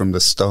sword from the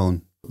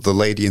stone. The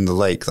lady in the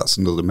lake, that's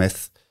another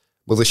myth.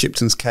 Mother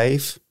Shipton's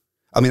cave.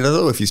 I mean, I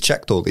don't know if he's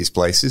checked all these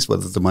places,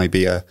 whether there might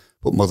be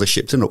put Mother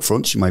Shipton up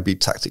front. She might be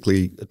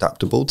tactically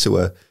adaptable to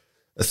a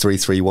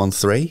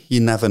 3-3-1-3. You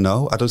never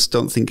know. I just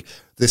don't think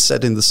they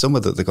said in the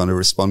summer that they're going to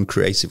respond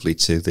creatively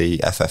to the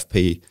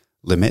FFP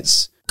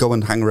limits. Go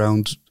and hang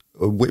around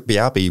Whitby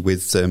Abbey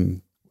with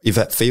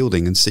Yvette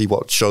Fielding and see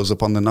what shows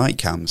up on the night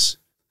cams.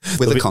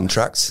 With a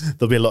contract.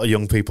 There'll be a lot of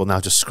young people now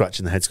just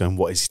scratching their heads going,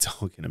 what is he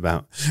talking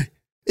about?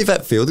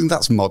 Yvette Fielding,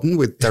 that's modern,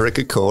 with Derek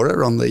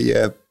Akora on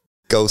the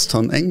ghost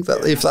hunting.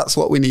 If that's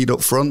what we need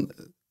up front,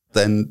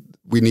 then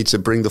we need to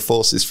bring the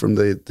forces from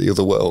the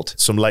other world.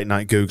 Some late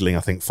night Googling,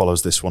 I think,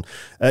 follows this one.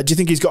 Do you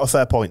think he's got a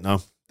fair point,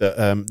 though,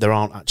 that there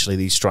aren't actually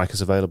these strikers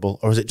available?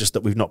 Or is it just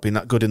that we've not been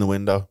that good in the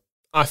window?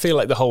 I feel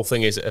like the whole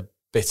thing is a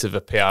bit of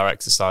a PR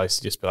exercise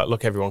to just be like,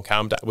 look, everyone,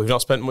 calm down. We've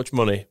not spent much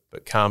money,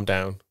 but calm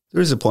down.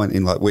 There is a point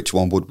in, like, which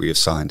one would we have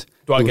signed?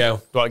 Dwight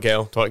Gale. Well,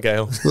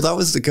 that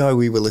was the guy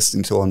we were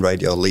listening to on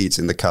Radio Leeds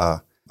in the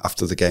car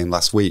after the game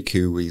last week,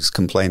 who was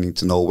complaining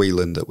to Noel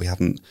Whelan that we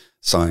hadn't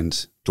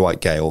signed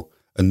Dwight Gale,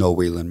 and Noel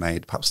Whelan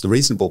made perhaps the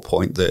reasonable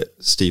point that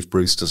Steve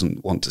Bruce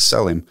doesn't want to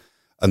sell him,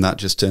 and that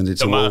just turned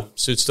into... Don't matter.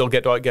 So still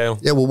get Dwight Gale.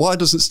 Yeah, well, why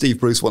doesn't Steve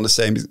Bruce want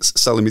to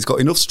sell him? He's got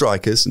enough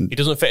strikers. And he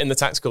doesn't fit in the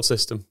tactical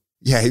system.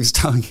 Yeah, he was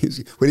telling you,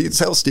 when he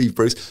tell Steve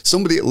Bruce,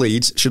 somebody at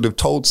Leeds should have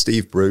told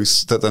Steve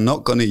Bruce that they're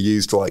not going to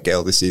use Dwight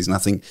Gale this season. I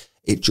think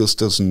it just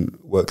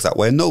doesn't work that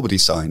way. And nobody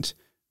signed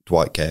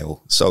Dwight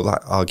Gale. So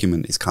that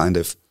argument is kind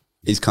of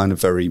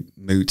very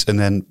moot. And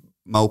then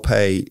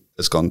Maupay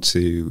he's gone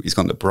to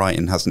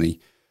Brighton, hasn't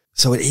he?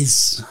 So it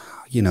is,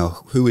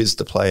 who is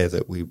the player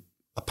that we,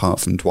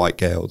 apart from Dwight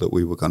Gale, that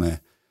we were going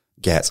to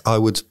get? I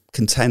would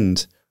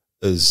contend,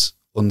 as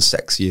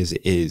unsexy as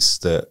it is,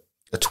 that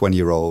a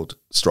 20-year-old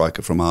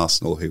striker from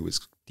Arsenal who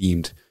was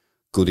deemed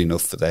good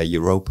enough for their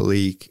Europa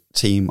League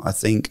team, I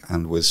think,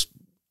 and was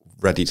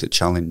ready to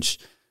challenge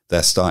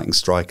their starting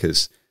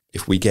strikers.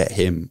 If we get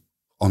him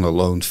on a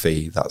loan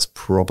fee, that's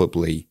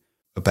probably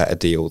a better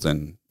deal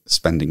than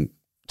spending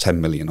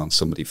 10 million on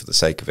somebody for the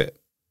sake of it.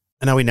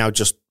 And are we now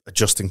just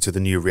adjusting to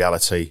the new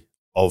reality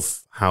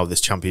of how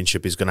this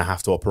championship is going to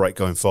have to operate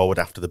going forward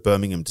after the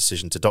Birmingham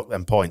decision to dock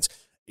them points?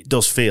 It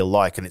does feel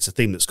like, and it's a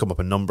theme that's come up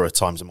a number of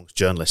times amongst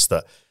journalists,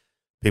 that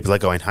people are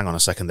going, hang on a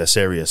second, they're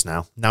serious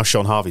now. Now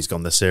Sean Harvey's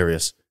gone, they're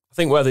serious. I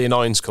think where the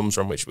annoyance comes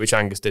from, which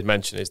Angus did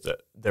mention, is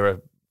that there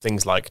are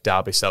things like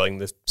Derby selling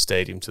the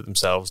stadium to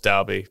themselves,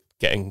 Derby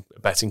getting a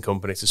betting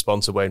company to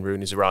sponsor Wayne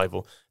Rooney's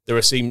arrival.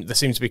 There seem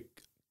to be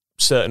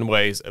certain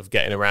ways of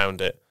getting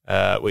around it,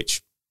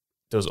 which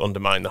does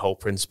undermine the whole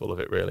principle of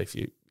it, really. If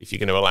you're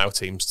going to allow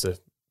teams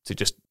to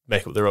just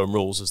make up their own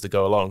rules as they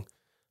go along,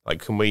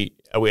 like, are we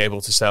able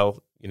to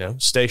sell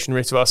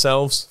stationery to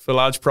ourselves for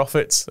large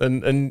profits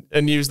and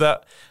use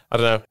that? I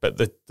don't know. But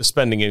the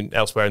spending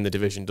elsewhere in the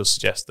division does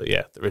suggest that,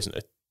 there isn't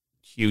a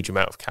huge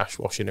amount of cash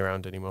washing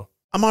around anymore.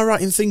 Am I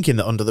right in thinking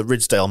that under the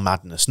Ridsdale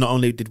madness, not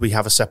only did we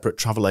have a separate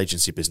travel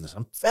agency business,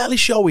 I'm fairly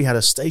sure we had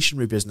a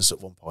stationery business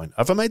at one point.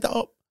 Have I made that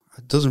up?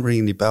 It doesn't ring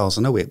any bells.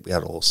 I know we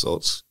had all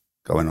sorts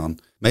going on.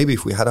 Maybe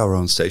if we had our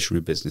own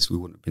stationery business, we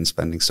wouldn't have been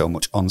spending so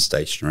much on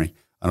stationery.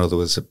 I know there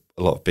was a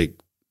lot of big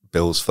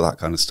bills for that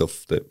kind of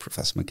stuff that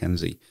Professor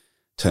Mackenzie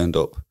turned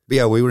up. But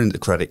yeah, we were into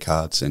credit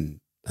cards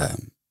and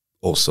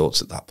all sorts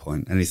at that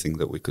point, anything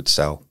that we could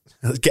sell.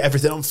 Let's get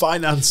everything on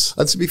finance.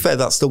 And to be fair,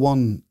 that's the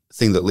one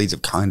thing that Leeds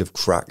have kind of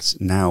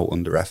cracked now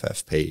under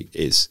FFP,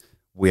 is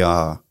we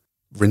are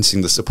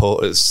rinsing the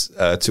supporters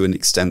to an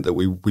extent that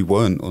we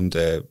weren't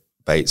under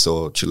Bates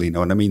or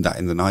Cellino. And I mean that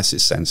in the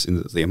nicest sense, in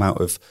that the amount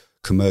of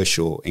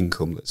commercial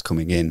income that's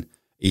coming in,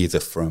 either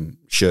from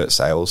shirt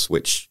sales,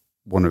 which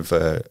one of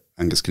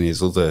Angus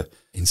Kinnear's other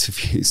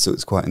interviews, so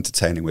it's quite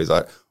entertaining, was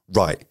like,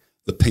 right,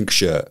 the pink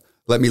shirt,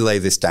 let me lay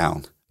this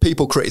down.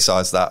 People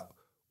criticise that.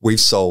 We've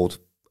sold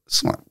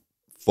something like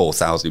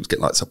 4,000. It was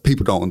getting like, so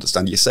people don't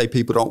understand. You say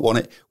people don't want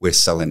it, we're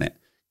selling it.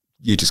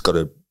 You just got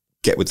to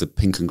get with the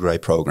pink and grey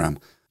programme.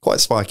 Quite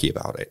spiky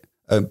about it.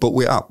 But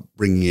we are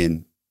bringing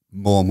in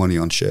more money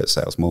on shirt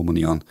sales, more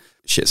money on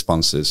shit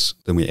sponsors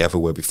than we ever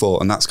were before.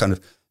 And that's kind of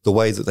the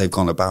way that they've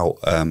gone about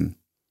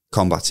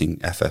combating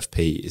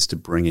FFP is to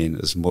bring in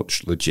as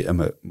much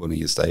legitimate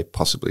money as they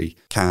possibly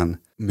can.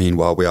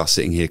 Meanwhile, we are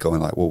sitting here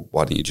going like, well,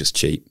 why don't you just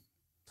cheat?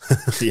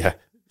 Yeah.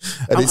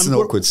 And it's an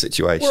awkward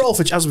situation. We're all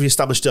for, as we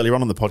established earlier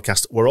on the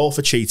podcast, we're all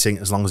for cheating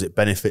as long as it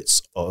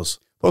benefits us.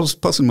 Well,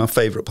 possibly my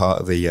favourite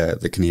part of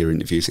the Kinnear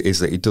interviews is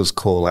that he does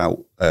call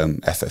out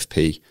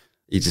FFP.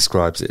 He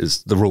describes it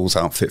as the rules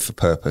aren't fit for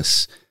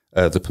purpose.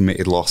 The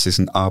permitted loss is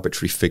an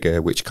arbitrary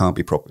figure which can't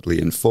be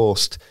properly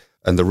enforced,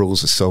 and the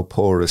rules are so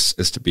porous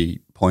as to be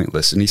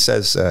pointless. And he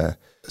says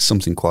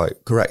something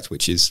quite correct,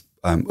 which is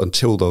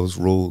until those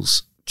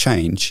rules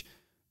change,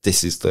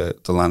 this is the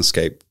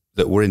landscape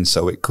that we're in.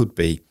 So it could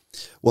be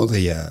one of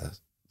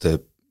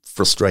the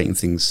frustrating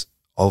things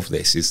of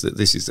this is that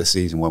this is the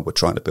season when we're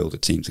trying to build a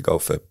team to go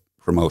for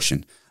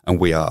promotion, and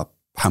we are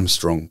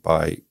hamstrung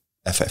by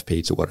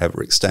FFP to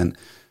whatever extent.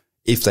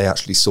 If they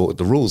actually sorted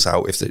the rules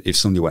out, if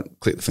somebody went,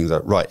 click the things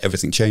out, right,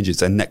 everything changes,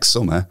 then next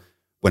summer,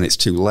 when it's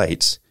too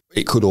late,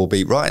 it could all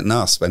be, right,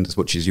 now spend as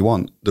much as you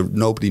want.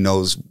 Nobody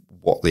knows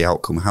what the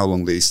outcome, how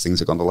long these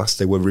things are going to last.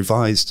 They were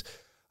revised,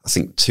 I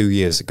think, 2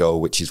 years ago,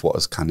 which is what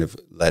has kind of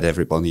led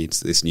everybody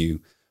into this new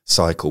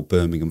cycle.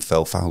 Birmingham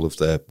fell foul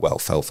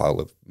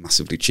of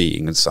massively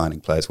cheating and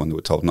signing players when they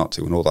were told not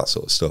to and all that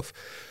sort of stuff.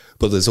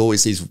 But there's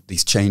always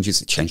these changes.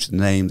 They changed the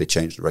name, they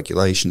changed the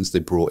regulations, they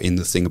brought in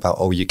the thing about,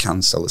 you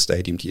can sell a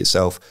stadium to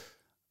yourself.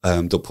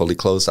 They'll probably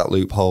close that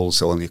loophole,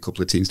 so only a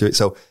couple of teams do it.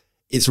 So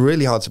it's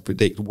really hard to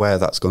predict where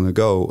that's going to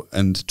go,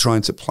 and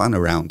trying to plan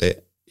around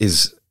it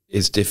is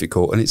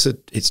difficult. And it's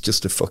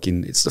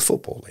the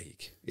Football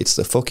League. It's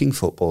the fucking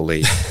Football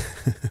League.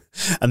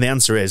 And the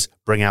answer is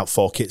bring out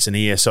 4 kits in a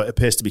year. So it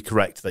appears to be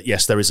correct that,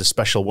 yes, there is a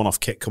special one-off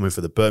kit coming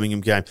for the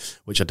Birmingham game,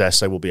 which I dare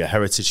say will be a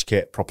heritage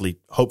kit,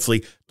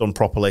 hopefully done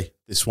properly.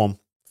 This one,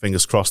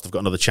 fingers crossed, they've got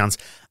another chance.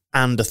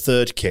 And a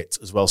third kit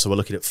as well. So we're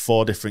looking at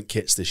 4 different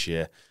kits this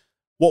year.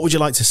 What would you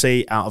like to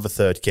see out of a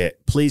third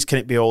kit? Please, can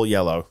it be all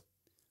yellow?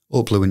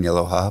 All blue and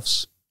yellow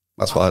halves.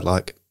 That's what I'd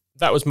like.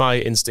 That was my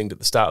instinct at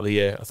the start of the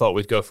year. I thought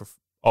we'd go for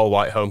all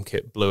white home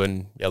kit, blue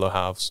and yellow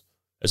halves,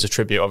 as a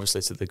tribute,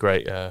 obviously, to the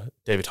great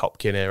David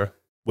Hopkin era.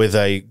 With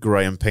a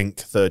grey and pink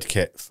third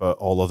kit for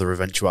all other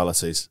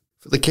eventualities.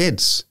 For the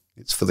kids.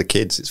 It's for the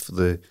kids. It's for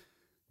the...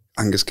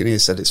 Angus Kinnear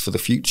said it's for the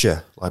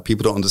future. Like,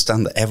 people don't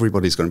understand that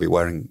everybody's going to be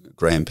wearing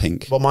grey and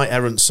pink. Well, my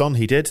errant son,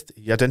 he did.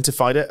 He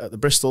identified it at the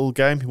Bristol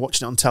game. He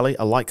watched it on telly.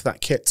 I like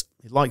that kit.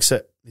 He likes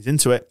it. He's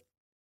into it.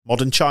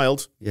 Modern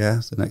child.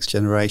 Yeah, the next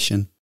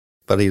generation.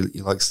 But he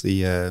likes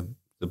the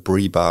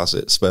brie bars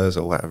at Spurs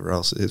or whatever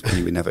else it is when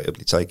you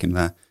inevitably take him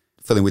there.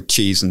 Filling with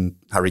cheese and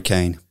Harry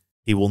Kane.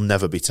 He will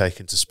never be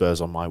taken to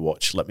Spurs on my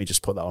watch. Let me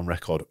just put that on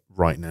record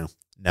right now.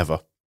 Never.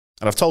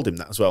 And I've told him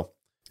that as well.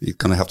 He's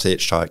going to have to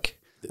hitchhike.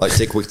 Like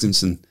Dick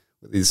Whittington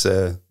with his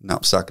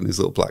knapsack and his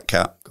little black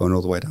cat going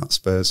all the way down to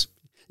Spurs.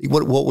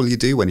 What will you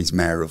do when he's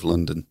Mayor of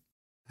London?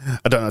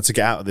 I don't know how to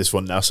get out of this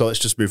one now, so let's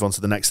just move on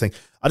to the next thing.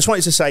 I just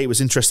wanted to say it was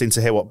interesting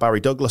to hear what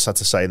Barry Douglas had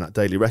to say in that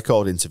Daily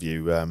Record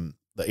interview,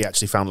 that he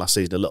actually found last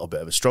season a little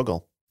bit of a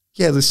struggle.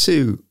 Yeah, there's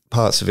 2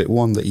 parts of it.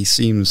 One, that he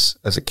seems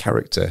as a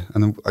character,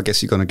 and I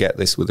guess you're going to get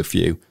this with a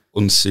few,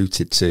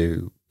 unsuited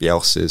to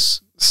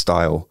Bielsa's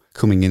style,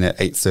 coming in at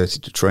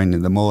 8:30 to train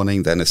in the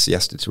morning, then a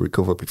siesta to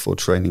recover before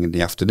training in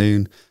the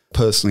afternoon.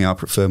 Personally, I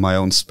prefer my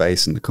own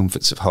space and the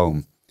comforts of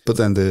home. But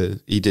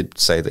then he did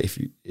say that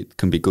it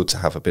can be good to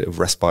have a bit of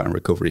respite and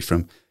recovery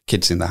from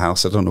kids in the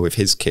house. I don't know if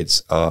his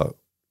kids are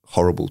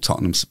horrible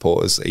Tottenham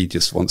supporters that he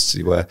just wants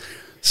to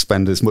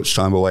spend as much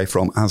time away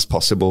from as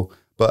possible.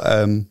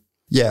 But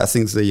yeah, I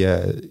think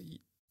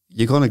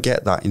you're going to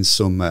get that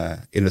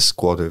in a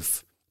squad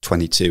of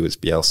 22, as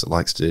Bielsa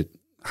likes to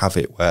have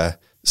it, where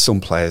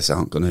some players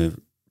aren't going to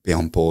be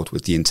on board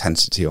with the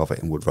intensity of it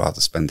and would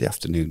rather spend the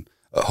afternoon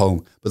at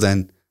home. But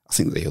then I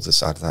think the other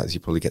side of that is you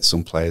probably get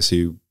some players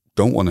who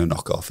don't want to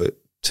knock off at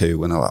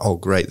 2 and are like, oh,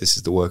 great, this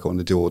is the work I want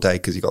to do all day,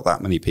 because you've got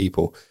that many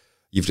people.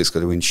 You've just got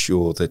to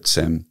ensure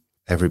that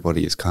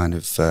everybody is kind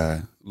of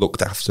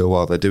looked after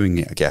while they're doing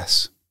it, I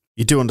guess.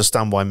 You do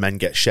understand why men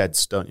get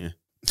sheds, don't you?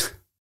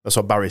 That's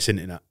what Barry's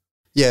hinting at.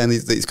 Yeah, and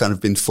he's kind of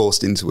been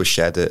forced into a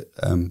shed at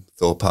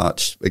Thorpe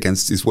Arch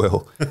against his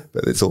will,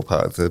 but it's all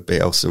part of the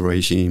Bielsa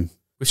regime.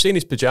 We've seen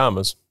his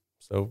pyjamas,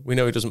 so we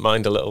know he doesn't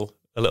mind a little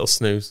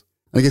snooze.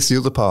 I guess the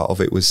other part of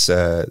it was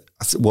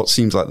what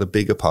seems like the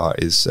bigger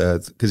part is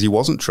because he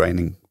wasn't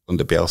training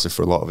under Bielsa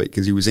for a lot of it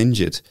because he was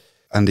injured,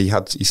 and he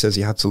says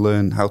he had to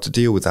learn how to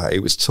deal with that.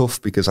 It was tough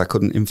because I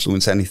couldn't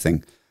influence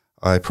anything.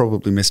 I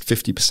probably missed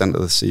 50%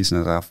 of the season,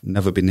 and I've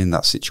never been in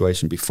that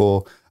situation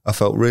before. I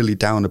felt really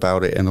down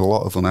about it and a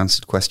lot of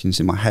unanswered questions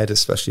in my head,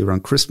 especially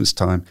around Christmas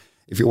time.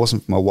 If it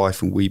wasn't for my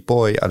wife and wee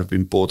boy, I'd have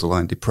been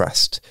borderline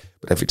depressed.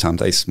 But every time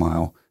they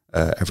smile,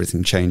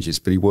 everything changes.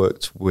 But he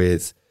worked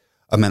with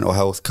a mental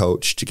health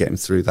coach to get him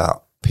through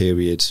that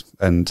period,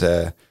 and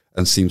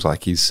seems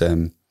like he's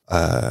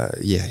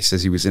he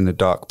says he was in a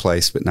dark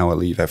place, but now I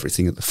leave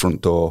everything at the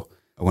front door.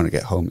 And when I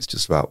get home, it's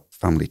just about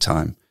family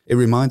time. It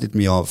reminded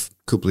me of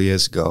a couple of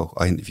years ago,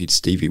 I interviewed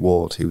Stevie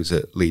Ward, who was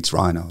at Leeds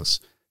Rhinos,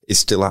 is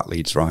still at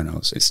Leeds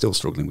Rhinos. He's still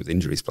struggling with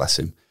injuries, bless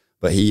him.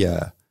 But he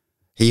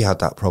had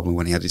that problem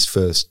when he had his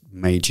first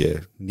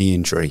major knee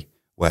injury,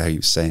 where he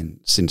was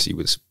saying since he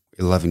was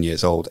 11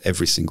 years old,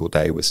 every single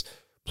day was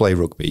play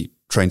rugby,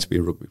 train to be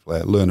a rugby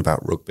player, learn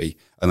about rugby,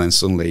 and then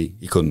suddenly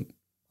he couldn't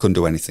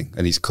do anything,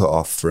 and he's cut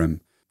off from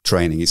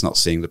training. He's not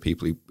seeing the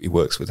people he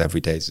works with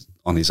every day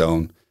on his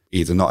own,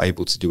 either not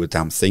able to do a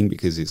damn thing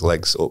because his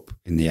leg's up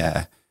in the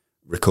air,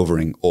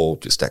 recovering, or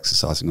just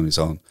exercising on his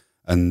own.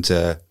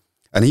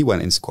 And he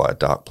went into quite a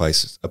dark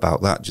place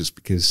about that, just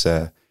because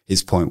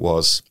his point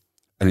was,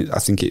 and I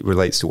think it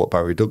relates to what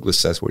Barry Douglas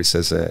says, where he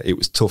says, it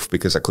was tough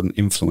because I couldn't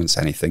influence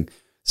anything.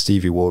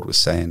 Stevie Ward was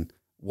saying,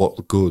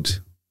 what good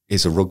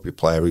is a rugby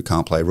player who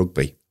can't play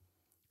rugby?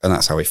 And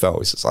that's how he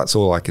felt. It's just like, that's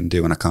all I can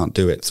do, and I can't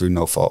do it through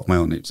no fault of my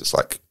own. It just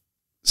like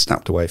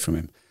snapped away from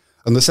him.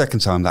 And the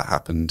second time that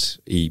happened,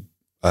 he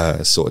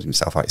sorted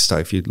himself out. So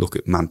if you look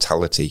at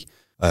Mentality,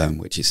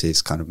 which is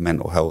his kind of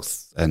mental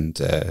health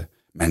and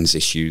men's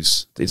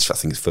issues, I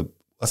think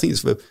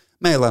it's for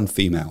male and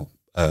female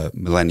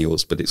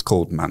millennials, but it's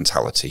called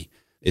Mentality.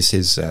 It's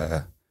his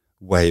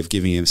way of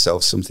giving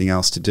himself something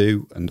else to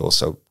do, and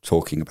also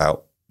talking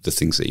about the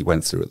things that he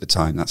went through at the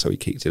time. That's how he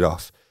kicked it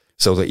off,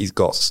 so that he's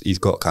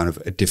got kind of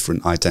a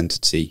different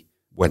identity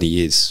when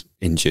he is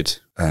injured,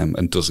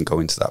 and doesn't go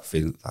into that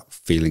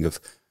feeling of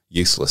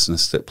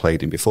uselessness that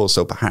plagued him before.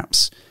 So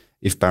perhaps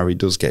if Barry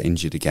does get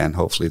injured again,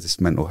 hopefully this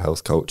mental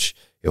health coach,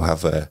 he'll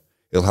have the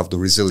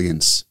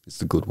resilience, it's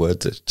the good word,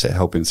 to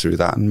help him through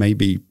that, and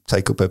maybe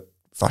take up a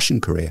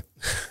fashion career.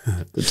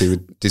 Do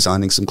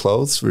designing some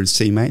clothes for his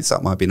teammates.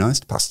 That might be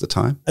nice to pass the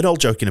time. And all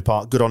joking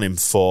apart, good on him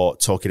for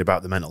talking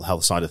about the mental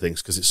health side of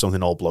things, because it's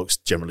something all blokes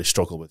generally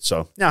struggle with.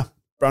 So yeah,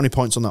 brownie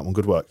points on that one.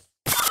 Good work.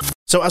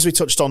 So as we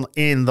touched on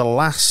in the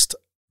last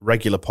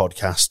regular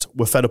podcast,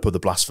 we're fed up with the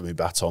blasphemy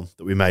baton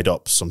that we made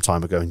up some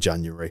time ago in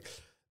January.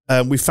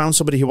 We found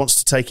somebody who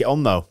wants to take it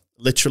on, though,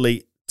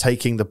 literally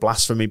taking the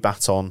blasphemy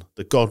baton,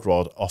 the God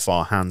Rod, off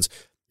our hands.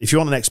 If you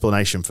want an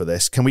explanation for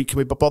this, can we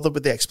bother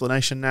with the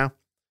explanation now?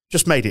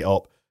 Just made it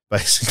up,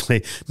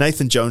 basically.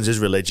 Nathan Jones is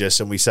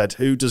religious, and we said,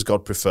 who does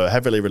God prefer?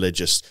 Heavily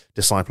religious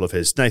disciple of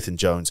his, Nathan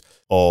Jones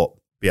or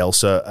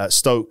Bielsa?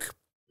 Stoke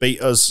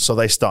beat us, so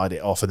they started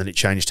it off, and then it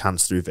changed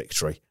hands through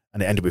victory.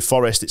 And it ended with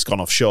Forest. It's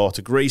gone offshore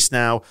to Greece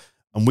now,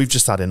 and we've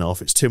just had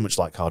enough. It's too much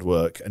like hard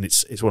work, and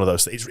it's one of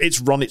those things. It's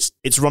run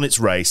its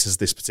race as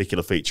this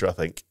particular feature, I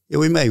think. Yeah,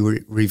 we may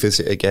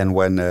revisit again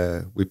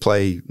when we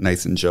play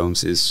Nathan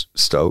Jones's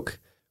Stoke.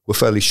 We're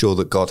fairly sure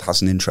that God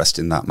has an interest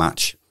in that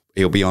match.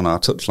 He'll be on our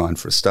touchline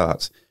for a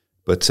start.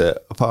 But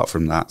apart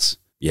from that,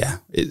 yeah,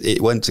 it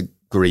went to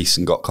Greece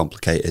and got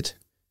complicated.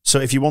 So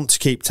if you want to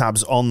keep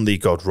tabs on the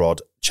God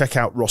Rod, check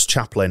out Ross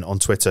Chaplin on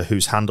Twitter,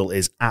 whose handle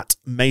is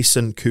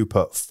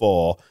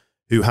 @MasonCooper4,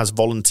 who has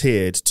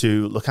volunteered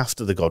to look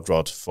after the God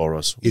Rod for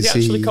us. Is he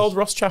actually called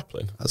Ross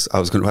Chaplin? I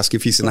was going to ask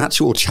if he's an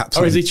actual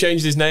chaplain. Or has he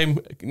changed his name?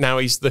 Now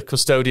he's the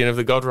custodian of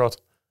the God Rod.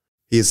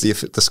 He is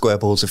the Square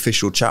Ball's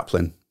official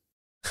chaplain.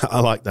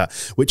 I like that.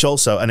 Which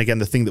also, and again,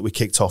 the thing that we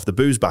kicked off, the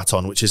Booze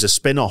Baton, which is a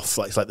spin-off,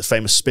 like the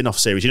famous spin-off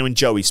series. You know when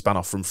Joey span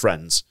off from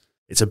Friends?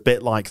 It's a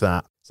bit like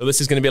that. So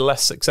this is going to be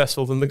less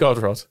successful than the God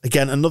Rod.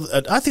 Again,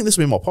 I think this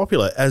will be more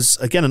popular. As,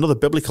 again, another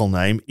biblical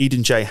name,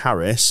 Eden J.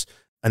 Harris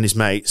and his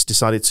mates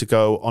decided to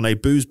go on a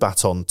Booze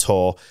Baton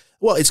tour.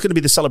 Well, it's going to be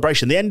the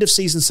celebration, the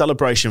end-of-season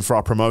celebration for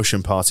our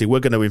promotion party.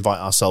 We're going to invite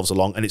ourselves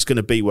along, and it's going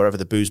to be wherever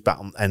the Booze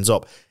Baton ends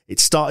up. It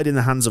started in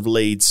the hands of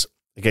Leeds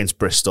against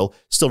Bristol,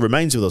 still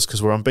remains with us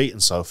because we're unbeaten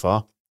so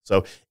far.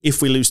 So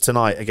if we lose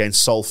tonight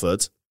against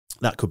Salford,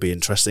 that could be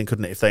interesting,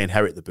 couldn't it, if they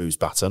inherit the Booze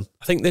Baton?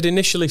 I think they'd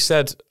initially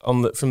said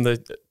from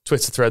the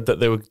Twitter thread that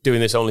they were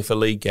doing this only for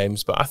league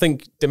games, but I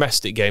think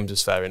domestic games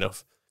is fair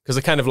enough because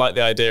I kind of like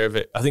the idea of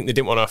it. I think they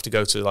didn't want to have to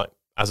go to like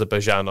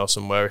Azerbaijan or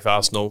somewhere if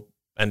Arsenal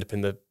end up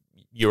in the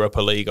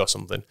Europa League or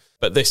something.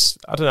 But this,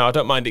 I don't know, I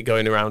don't mind it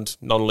going around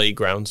non-league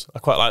grounds. I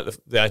quite like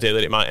the idea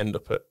that it might end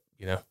up at,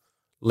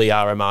 Lee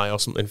RMI or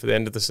something for the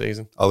end of the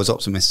season. I was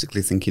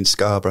optimistically thinking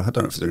Scarborough. I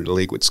don't know if they're in the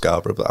league with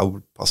Scarborough, but I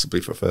would possibly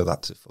prefer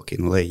that to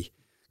fucking Lee.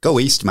 Go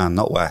east, man,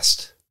 not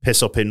west.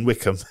 Piss up in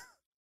Wickham.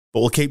 But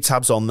we'll keep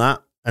tabs on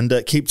that, and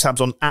keep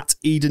tabs on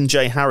 @Eden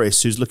J.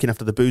 Harris, who's looking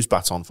after the Booze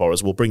Baton for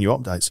us. We'll bring you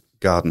updates.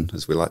 Garden,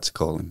 as we like to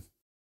call him.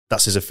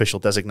 That's his official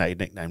designated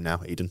nickname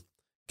now, Eden.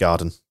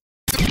 Garden.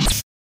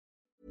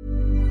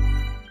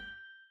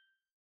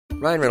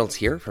 Ryan Reynolds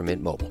here from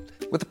Mint Mobile.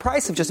 With the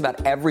price of just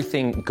about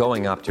everything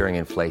going up during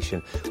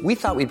inflation, we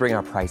thought we'd bring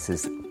our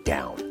prices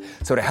down.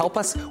 So to help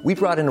us, we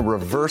brought in a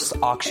reverse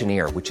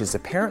auctioneer, which is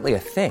apparently a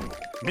thing.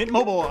 Mint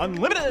Mobile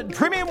Unlimited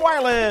Premium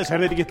Wireless. How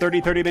to get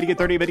 30, 30, bit to get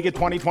 30, bit to get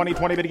 20, 20,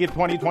 20, bit to get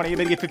 20, 20,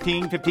 bit to get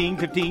 15, 15,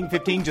 15,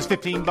 15, just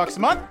 $15 a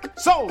month?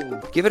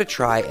 Sold! Give it a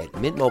try at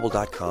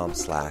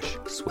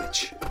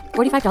mintmobile.com/switch.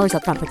 $45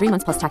 up front for 3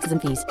 months plus taxes and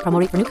fees. Promo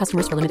rate for new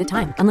customers for limited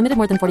time. Unlimited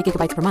more than 40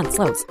 gigabytes per month.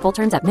 Slows full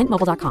terms at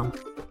mintmobile.com.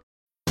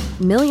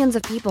 Millions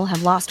of people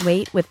have lost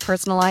weight with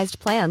personalized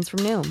plans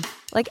from Noom.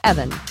 Like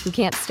Evan, who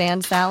can't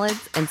stand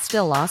salads and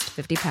still lost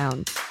 50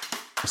 pounds.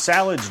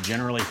 Salads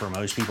generally for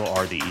most people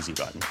are the easy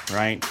button,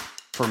 right?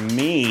 For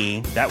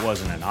me, that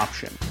wasn't an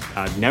option.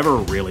 I never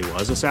really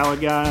was a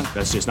salad guy.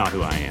 That's just not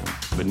who I am.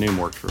 But Noom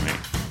worked for me.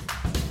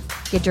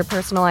 Get your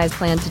personalized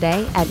plan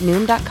today at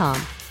Noom.com.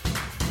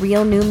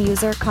 Real Noom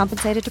user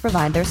compensated to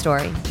provide their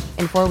story.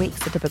 In 4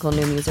 weeks, the typical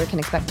Noom user can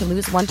expect to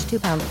lose 1 to 2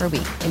 pounds per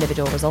week.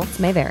 Individual results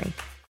may vary.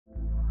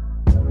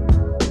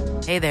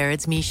 Hey there,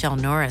 it's Michelle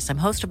Norris. I'm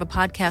host of a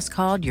podcast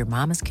called Your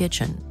Mama's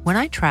Kitchen. When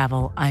I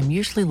travel, I'm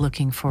usually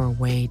looking for a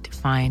way to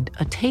find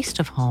a taste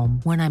of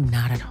home when I'm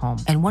not at home.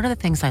 And one of the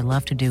things I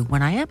love to do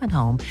when I am at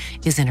home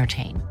is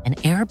entertain. And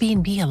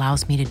Airbnb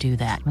allows me to do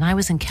that. When I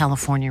was in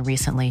California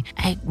recently,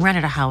 I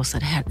rented a house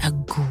that had a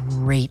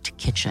great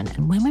kitchen.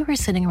 And when we were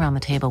sitting around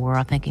the table, we were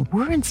all thinking,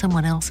 we're in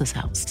someone else's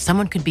house.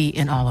 Someone could be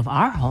in all of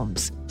our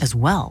homes as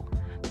well.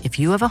 If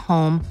you have a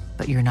home,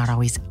 but you're not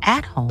always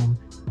at home,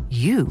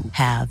 you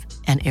have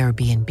an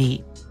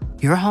Airbnb.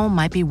 Your home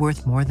might be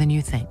worth more than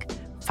you think.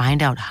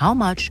 Find out how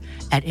much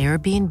at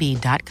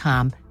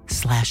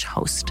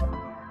airbnb.com/host.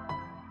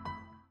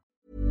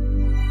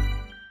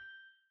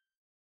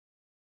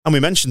 And we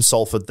mentioned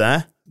Salford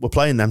there. We're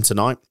playing them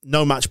tonight.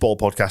 No match ball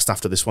podcast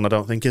after this one, I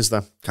don't think, is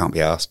there? Can't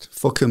be asked.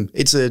 Fuck them.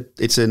 It's an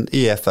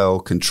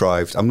EFL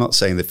contrived. I'm not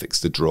saying they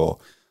fixed the draw,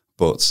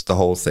 but the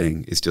whole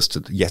thing is just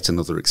yet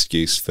another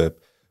excuse for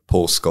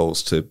Paul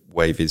Scholes to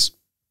wave his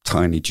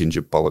tiny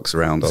ginger bollocks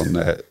around on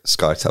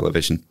Sky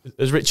Television.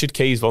 As Richard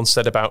Keys once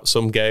said about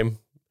some game,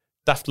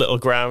 daft little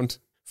ground,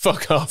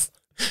 fuck off.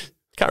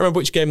 Can't remember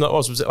which game that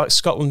was. Was it like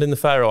Scotland in the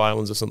Faroe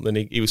Islands or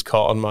something? He was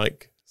caught on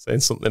mic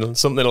saying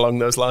something along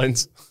those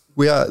lines.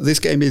 This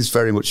game is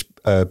very much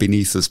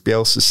beneath us.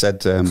 Bielsa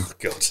said,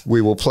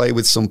 we will play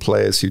with some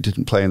players who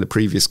didn't play in the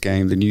previous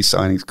game. The new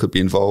signings could be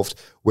involved.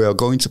 We are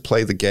going to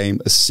play the game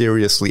as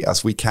seriously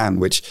as we can,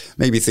 which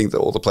made me think that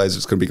all the players are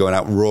just going to be going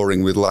out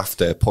roaring with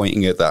laughter,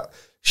 pointing at that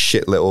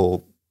shit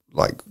little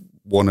like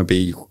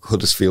wannabe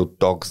Huddersfield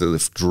dog that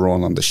they've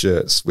drawn on the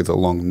shirts with a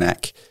long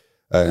neck.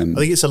 I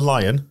think it's a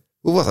lion.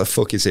 Well, what the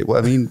fuck is it? Well,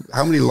 I mean,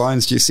 how many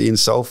lions do you see in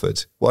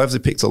Salford? Why have they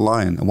picked a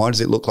lion? And why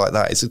does it look like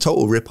that? It's a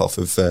total rip-off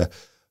of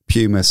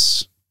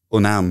Pumas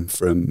Unam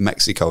from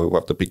Mexico, who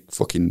have the big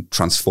fucking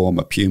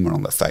transformer puma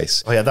on their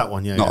face. Oh yeah, that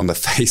one, yeah. Not on the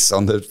face,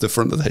 on the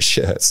front of their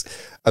shirts.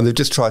 And they've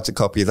just tried to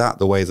copy that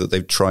the way that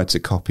they've tried to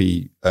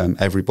copy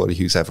everybody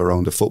who's ever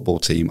owned a football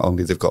team,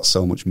 only they've got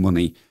so much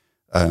money.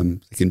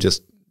 They can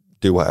just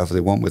do whatever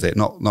they want with it.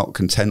 Not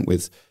content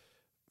with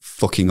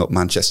fucking up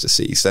Manchester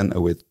City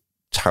Centre with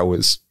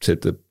towers to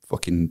the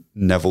fucking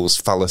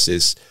Neville's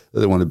phalluses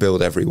that they want to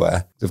build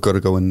everywhere. They've got to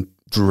go and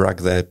drag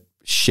their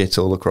shit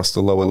all across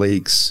the lower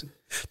leagues.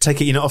 Take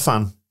it you're not a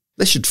fan?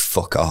 They should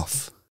fuck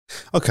off.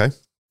 Okay.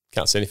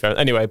 Can't see any fair.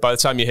 Anyway, by the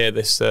time you hear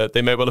this,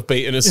 they may well have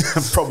beaten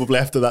us. Probably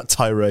after that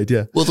tirade,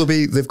 yeah. Well,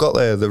 they've got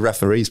the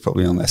referees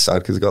probably on their side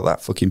because they've got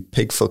that fucking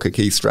pig fucker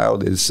Keith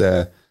Stroud is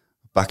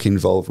back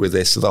involved with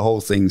this. So the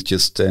whole thing's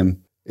just,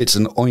 it's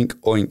an oink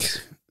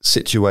oink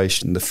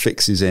situation. The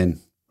fix is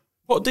in.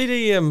 What did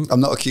he... I'm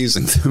not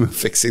accusing them of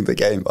fixing the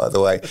game, by the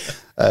way.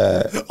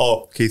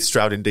 Keith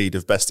Stroud indeed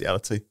of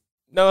bestiality.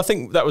 No, I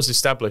think that was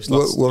established We're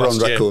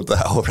last on record year.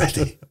 that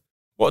already.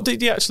 What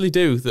did he actually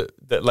do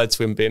that led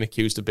to him being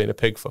accused of being a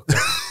pig fucker?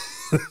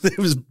 It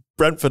was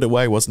Brentford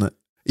away, wasn't it?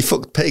 He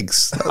fucked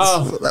pigs.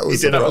 That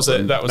was it.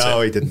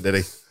 No, he didn't, did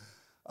he?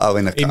 I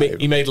mean,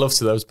 he made love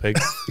to those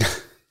pigs.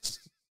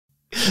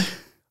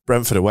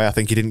 Brentford away, I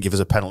think he didn't give us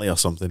a penalty or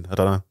something. I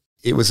don't know.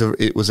 It was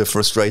a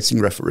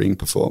frustrating refereeing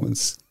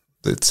performance.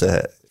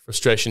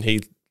 Frustration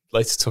he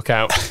later took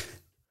out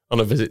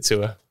on a visit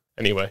to her.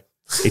 Anyway.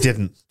 He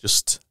didn't.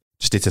 Just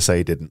need to say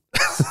he didn't.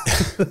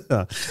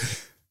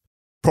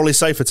 Probably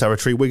safer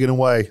territory, Wigan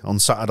away on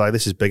Saturday.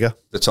 This is bigger.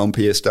 The Tom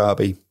Pearce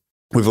derby.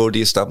 We've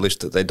already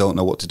established that they don't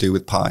know what to do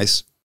with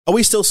pies. Are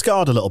we still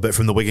scarred a little bit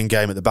from the Wigan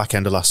game at the back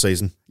end of last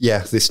season? Yeah,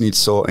 this needs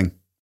sorting.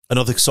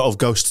 Another sort of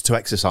ghost to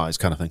exercise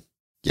kind of thing?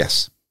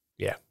 Yes.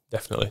 Yeah,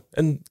 definitely.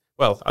 And,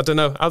 well, I don't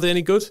know. Are they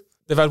any good?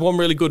 They've had one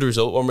really good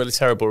result, one really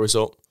terrible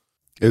result.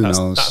 Who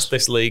knows? That's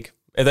this league.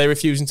 Are they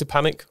refusing to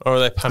panic, or are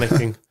they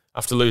panicking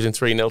after losing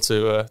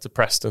 3-0 to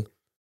Preston?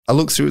 I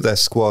looked through their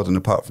squad, and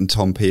apart from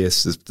Tom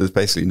Pearce, there's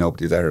basically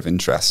nobody there of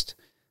interest.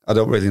 I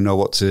don't really know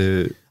what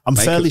to. I'm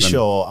fairly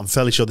sure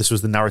this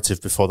was the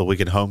narrative before the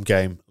Wigan home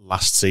game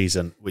last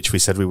season, which we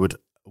said we would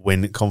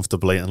win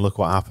comfortably, and look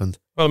what happened.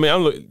 Well, I mean,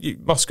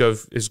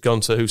 Moscov has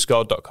gone to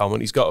whoscored.com,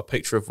 and he's got a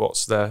picture of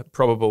what's their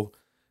probable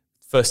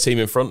first team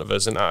in front of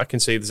us, and I can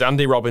see there's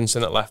Andy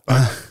Robinson at left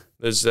back.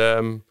 There's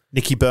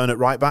Nicky Byrne at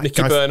right back.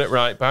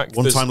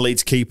 One-time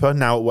Leeds keeper,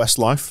 now at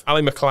Westlife.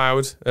 Ali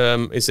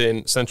McLeod is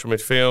in central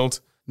midfield.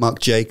 Mark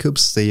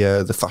Jacobs,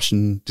 the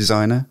fashion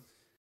designer.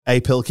 A.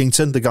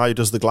 Pilkington, the guy who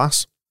does the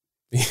glass.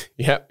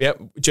 Yep.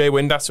 Jay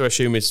Windass, I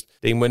assume is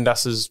Dean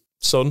Windas's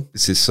son.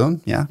 It's his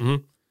son, yeah.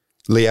 Mm-hmm.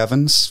 Lee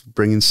Evans,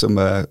 bringing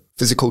some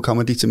physical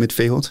comedy to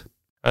midfield.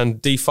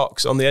 And D.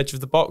 Fox on the edge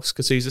of the box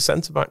because he's a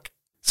centre-back.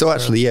 So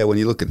actually, when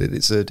you look at it,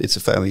 it's a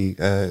fairly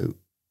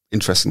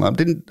interesting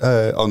line.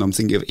 I'm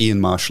thinking of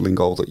Ian Marshall in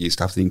goal that used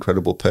to have the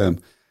incredible perm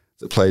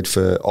that played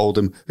for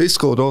Oldham. Who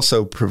scored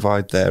also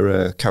provide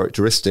their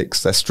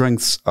characteristics. Their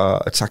strengths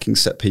are attacking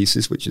set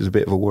pieces, which is a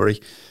bit of a worry,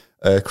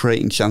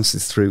 creating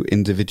chances through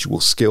individual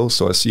skill.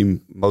 So I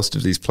assume most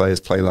of these players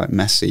play like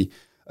Messi,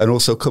 and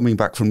also coming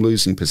back from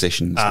losing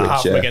positions.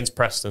 Half against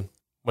Preston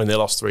when they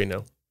lost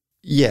 3-0.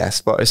 Yes,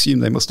 but I assume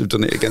they must have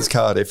done it against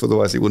Cardiff,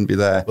 otherwise it wouldn't be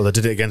there. Well, they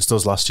did it against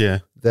us last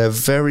year. They're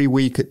very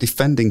weak at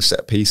defending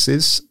set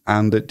pieces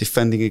and at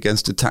defending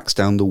against attacks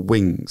down the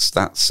wings.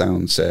 That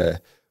sounds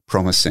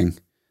promising.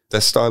 Their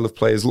style of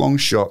play is long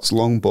shots,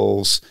 long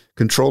balls,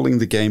 controlling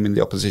the game in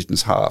the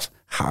opposition's half.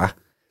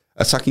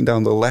 Attacking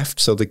down the left,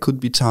 so they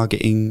could be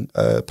targeting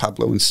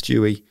Pablo and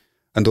Stewie.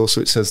 And also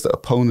it says that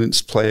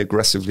opponents play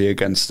aggressively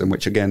against them,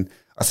 which again,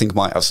 I think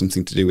might have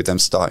something to do with them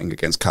starting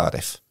against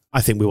Cardiff.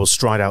 I think we will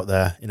stride out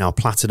there in our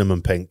platinum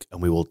and pink and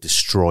we will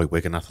destroy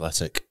Wigan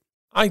Athletic.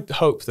 I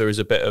hope there is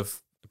a bit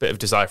of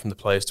desire from the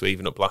players to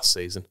even up last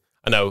season.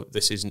 I know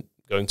this isn't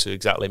going to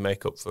exactly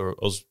make up for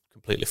us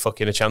completely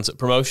fucking a chance at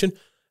promotion,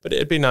 but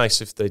it'd be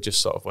nice if they just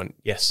sort of went,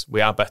 yes,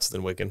 we are better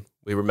than Wigan.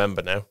 We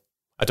remember now.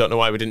 I don't know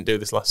why we didn't do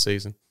this last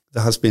season.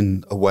 There has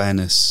been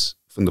awareness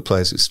from the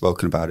players who've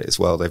spoken about it as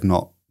well. They've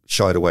not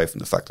shied away from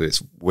the fact that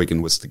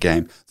Wigan was the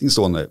game. I think it's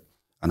the one that,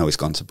 I know he's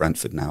gone to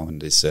Brentford now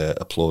and is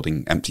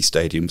applauding empty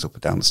stadiums up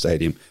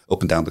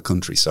and down the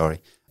country,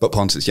 sorry. But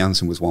Pontus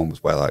Jansson was one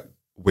where like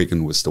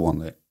Wigan was the one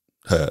that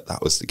hurt.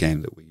 That was the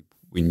game that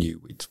we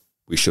knew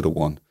we should have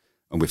won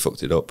and we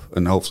fucked it up.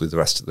 And hopefully the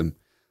rest of them,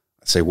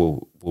 I'd say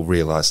we'll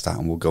realise that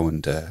and we'll go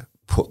and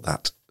put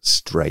that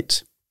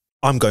straight.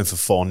 I'm going for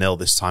 4-0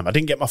 this time. I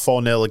didn't get my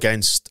 4-0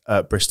 against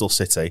Bristol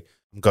City.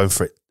 I'm going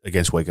for it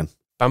against Wigan.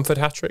 Bamford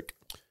hat-trick?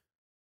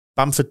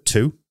 Bamford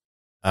 2.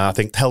 I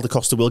think Helder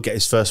Costa will get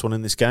his first one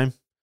in this game.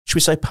 Should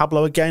we say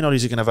Pablo again, or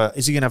is he going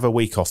to have a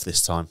week off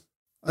this time?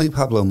 I think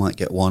Pablo might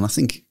get one. I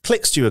think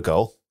Click's due a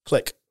goal.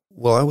 Click.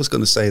 Well, I was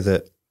going to say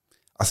that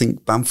I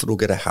think Bamford will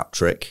get a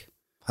hat-trick.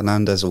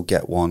 Hernandez will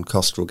get one.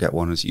 Costa will get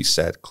one, as you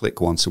said. Click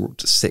one, so we're up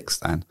to 6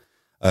 then.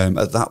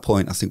 At that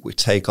point, I think we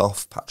take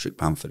off Patrick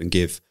Bamford and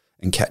give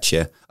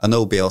Nketiah. I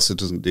know Bielsa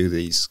doesn't do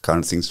these kind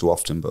of things too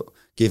often, but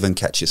give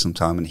Nketiah some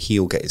time and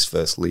he'll get his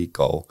first league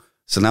goal.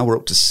 So now we're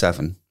up to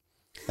 7.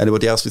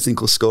 Anybody else we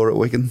think will score at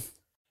Wigan?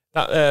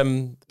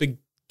 That big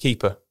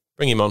keeper.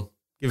 Bring him on.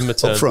 Give him a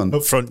turn.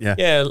 Up front, yeah.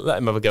 Yeah, let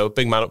him have a go.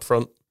 Big man up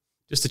front.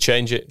 Just to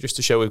change it, just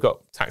to show we've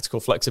got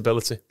tactical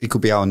flexibility. He could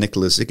be our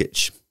Nikola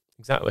Zigic.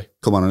 Exactly.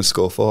 Come on and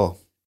score 4.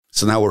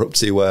 So now we're up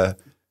to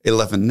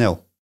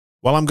 11-0.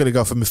 Well, I'm going to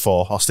go for my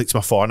 4. I'll stick to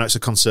my 4. I know it's a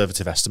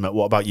conservative estimate.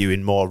 What about you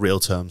in more real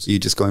terms? Are you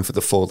just going for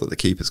the 4 that the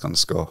keeper's going to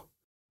score?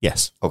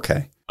 Yes.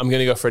 Okay. I'm going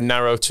to go for a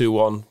narrow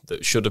 2-1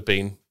 that should have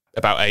been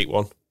about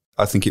 8-1.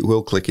 I think it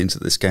will click into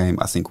this game.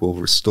 I think we'll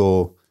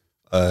restore,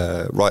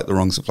 right the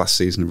wrongs of last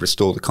season,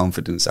 restore the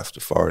confidence after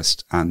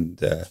Forest, and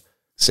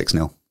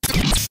 6-0.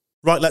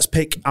 Right, let's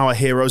pick our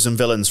heroes and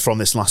villains from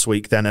this last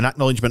week then. An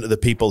acknowledgement of the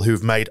people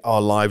who've made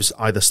our lives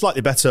either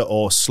slightly better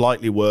or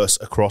slightly worse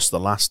across the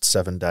last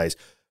 7 days.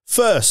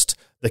 First,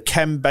 the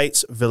Ken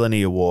Bates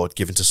Villainy Award,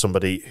 given to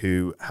somebody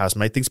who has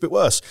made things a bit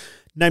worse.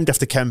 Named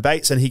after Ken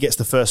Bates, and he gets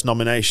the first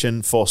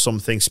nomination for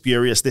something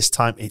spurious. This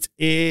time it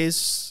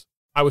is...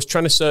 I was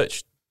trying to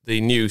search the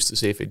news to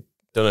see if he'd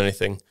done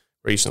anything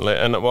recently,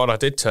 and what I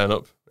did turn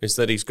up is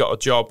that he's got a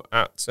job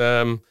at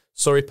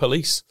Surrey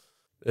Police.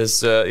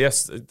 There's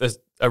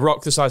a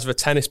rock the size of a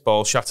tennis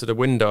ball shattered a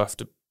window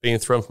after being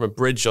thrown from a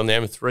bridge on the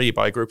M3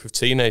 by a group of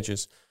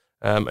teenagers.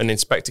 And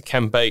Inspector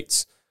Ken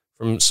Bates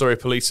from Surrey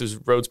Police's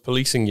Roads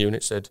Policing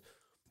Unit said,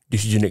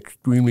 "This is an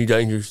extremely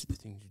dangerous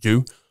thing to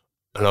do,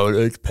 and I would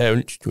urge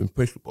parents to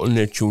impress upon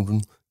their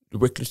children the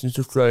recklessness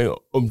of throwing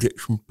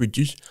objects from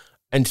bridges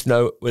and to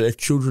know where their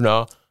children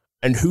are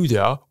and who they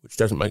are," which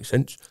doesn't make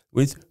sense,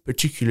 "with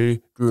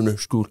particularly during their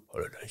school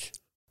holidays."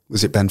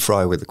 Was it Ben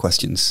Fry with the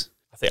questions?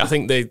 I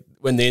think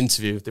when they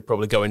interview, they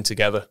probably go in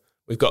together.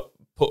 We've got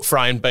put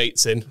Fry and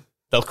Bates in.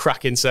 They'll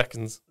crack in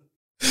seconds.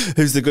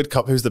 Who's the good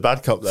cop? Who's the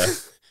bad cop there?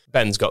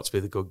 Ben's got to be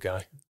the good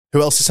guy.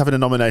 Who else is having a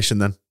nomination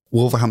then?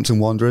 Wolverhampton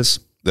Wanderers.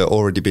 They're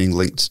already being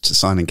linked to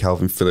signing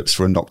Calvin Phillips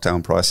for a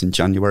knockdown price in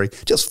January.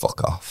 Just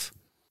fuck off.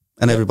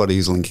 And everybody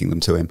who's linking them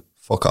to him,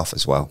 fuck off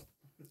as well.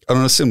 And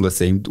on a similar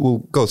theme, we'll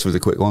go through the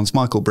quick ones.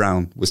 Michael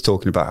Brown was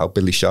talking about how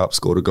Billy Sharp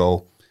scored a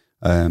goal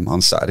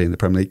on Saturday in the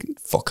Premier League.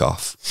 Fuck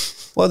off.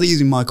 Why are they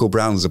using Michael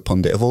Brown as a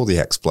pundit of all the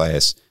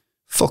ex-players?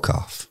 Fuck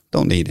off.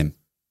 Don't need him.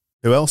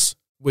 Who else?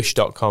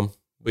 Wish.com.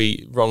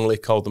 We wrongly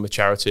called them a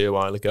charity a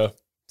while ago.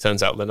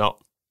 Turns out they're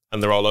not.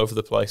 And they're all over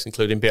the place,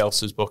 including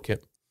Bielsa's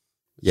bucket.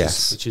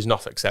 Which is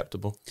not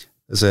acceptable.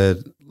 As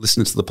a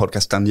listener to the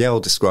podcast, Danielle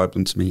described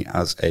them to me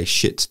as a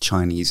shit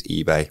Chinese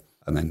eBay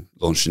and then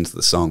launched into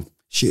the song,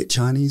 "Shit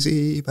Chinese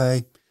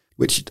eBay,"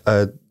 which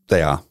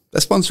they are. They're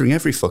sponsoring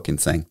every fucking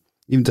thing,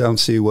 even down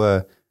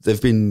to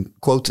they've been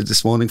quoted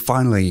this morning,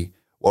 "Finally,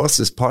 whilst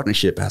this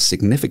partnership has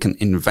significant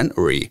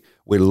inventory,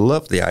 we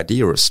love the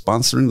idea of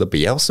sponsoring the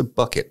Bielsa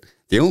bucket,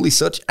 the only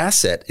such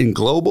asset in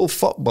global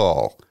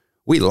football.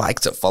 We like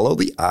to follow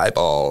the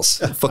eyeballs.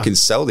 Fucking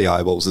sell the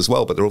eyeballs as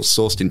well, but they're all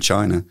sourced in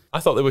China. I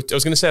thought they were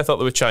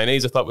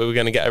Chinese. I thought we were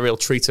going to get a real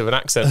treat of an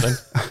accent then.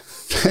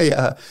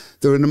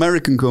 They're an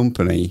American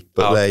company,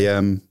 but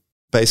they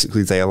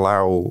basically they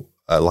allow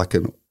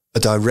a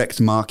direct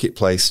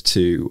marketplace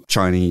to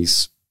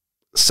Chinese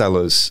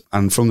sellers.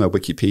 And from their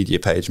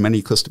Wikipedia page,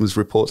 many customers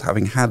report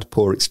having had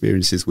poor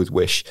experiences with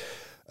Wish.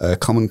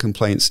 Common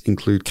complaints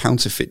include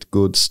counterfeit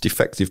goods,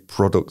 defective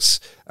products,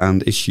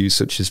 and issues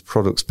such as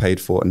products paid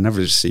for and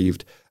never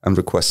received, and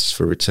requests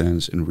for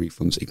returns and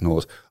refunds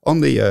ignored. On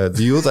the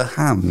other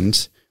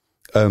hand,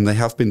 they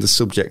have been the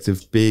subject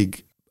of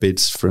big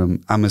bids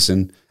from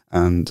Amazon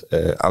and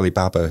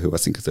Alibaba, who I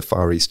think are the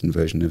Far Eastern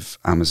version of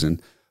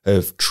Amazon,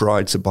 have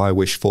tried to buy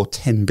Wish for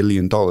 $10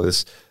 billion,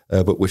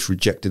 but Wish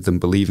rejected them,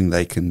 believing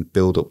they can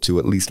build up to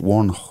at least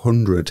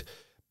 $100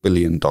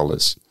 billion.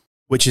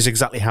 Which is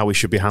exactly how we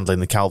should be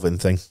handling the Calvin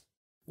thing.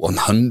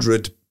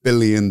 $100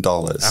 billion.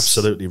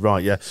 Absolutely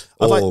right, yeah.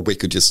 Or we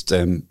could just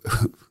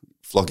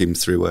flog him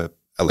through a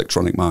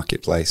electronic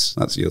marketplace.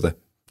 That's the other.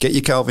 Get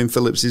your Calvin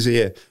Phillips's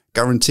here.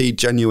 Guaranteed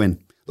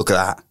genuine. Look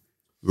at that.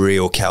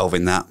 Real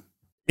Calvin, that.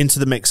 Into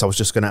the mix, I was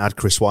just going to add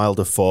Chris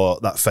Wilder for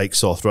that fake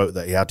sore throat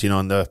that he had,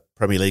 on the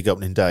Premier League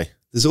opening day.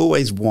 There's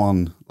always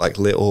one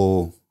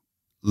little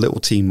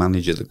team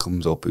manager that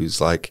comes up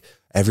who's like,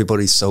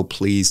 everybody's so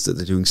pleased that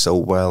they're doing so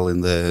well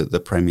in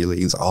the Premier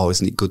League. It's like, oh,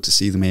 isn't it good to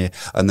see them here?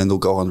 And then they'll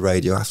go on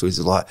radio afterwards.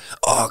 They're like,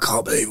 oh, I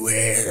can't believe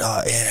we're here.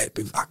 Oh, yeah, it's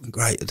been fucking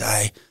great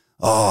today.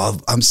 Oh,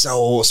 I'm so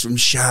awesome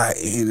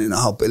shouting. And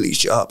oh, Billy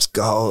Sharp's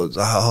goals.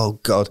 Oh,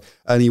 God.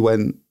 And he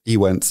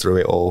went through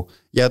it all.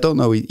 Yeah, I don't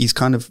know. He's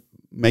kind of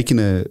making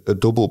a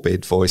double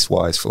bid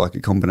voice-wise for like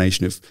a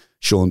combination of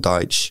Sean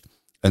Dyche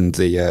and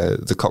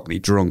the Cockney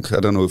Drunk.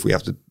 I don't know if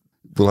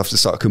we'll have to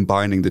start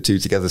combining the two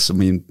together. So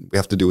we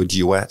have to do a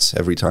duet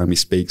every time he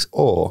speaks,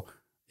 or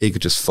he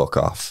could just fuck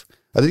off.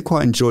 I did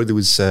quite enjoy, there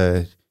was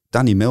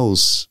Danny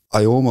Mills.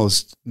 I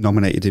almost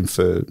nominated him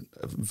for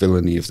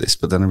villainy of this,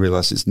 but then I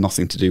realised it's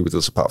nothing to do with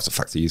us apart from the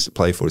fact that he used to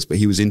play for us. But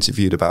he was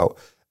interviewed about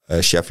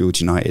Sheffield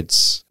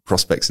United's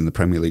prospects in the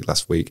Premier League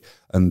last week,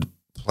 and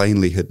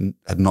plainly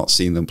had not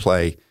seen them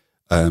play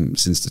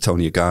since the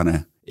Tony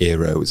Agana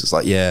era. It was just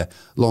like, yeah,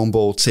 long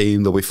ball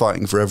team, they'll be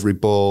fighting for every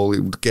ball,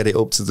 get it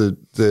up to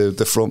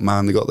the front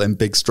man. They got them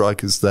big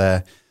strikers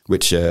there,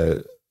 which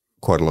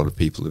quite a lot of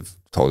people have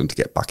told him to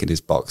get back in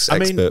his box.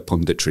 Expert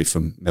punditry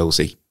from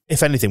Millsy.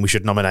 If anything, we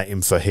should nominate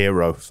him for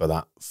hero for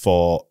that,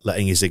 for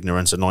letting his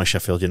ignorance annoy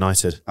Sheffield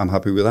United. I'm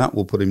happy with that.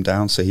 We'll put him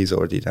down, so he's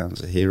already down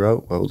as a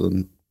hero. Well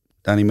done,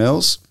 Danny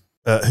Mills.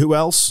 Who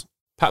else?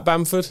 Pat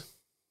Bamford.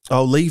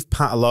 Oh, leave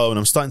Pat alone.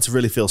 I'm starting to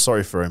really feel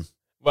sorry for him.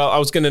 Well, I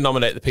was going to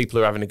nominate the people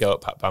who are having a go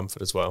at Pat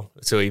Bamford as well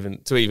to even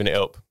it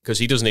up, because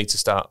he does need to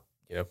start,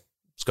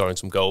 scoring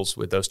some goals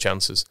with those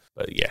chances.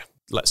 But yeah,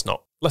 let's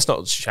not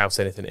shout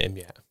anything at him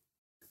yet.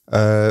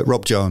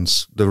 Rob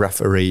Jones, the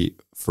referee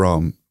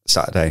from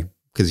Saturday,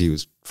 because he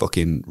was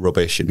fucking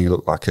rubbish and he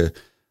looked like a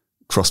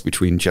cross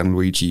between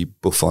Gianluigi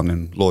Buffon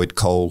and Lloyd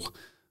Cole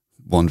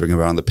wandering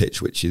around the pitch,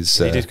 which is...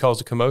 he did cause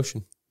a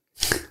commotion.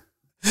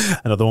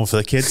 Another one for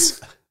the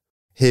kids.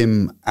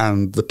 Him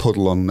and the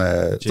puddle on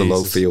the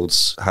low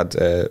fields had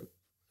a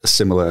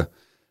similar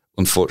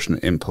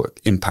unfortunate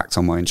impact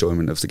on my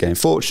enjoyment of the game.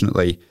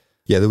 Fortunately,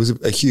 yeah, there was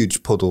a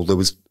huge puddle. There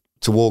was,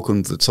 to walk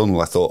under the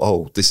tunnel, I thought,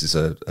 oh, this is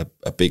a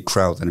big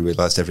crowd. And I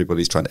realised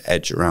everybody's trying to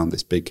edge around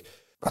this big...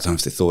 I don't know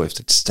if they thought if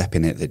they'd step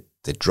in it,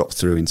 they'd drop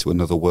through into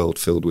another world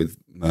filled with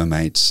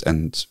mermaids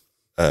and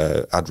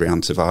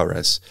Adrian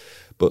Tavares.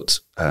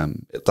 But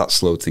that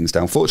slowed things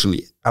down.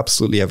 Fortunately,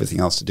 absolutely everything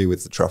else to do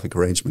with the traffic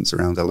arrangements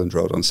around Elland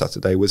Road on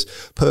Saturday was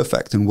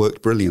perfect and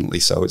worked brilliantly.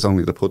 So it's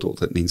only the puddle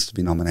that needs to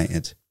be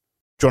nominated.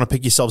 Do you want to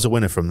pick yourselves a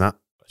winner from that?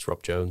 It's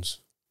Rob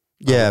Jones.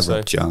 Yeah,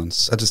 Rob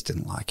Jones. I just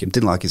didn't like him.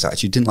 Didn't like his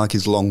attitude. Didn't like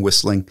his long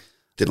whistling.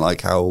 Didn't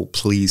like how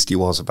pleased he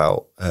was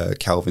about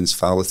Calvin's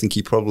foul. I think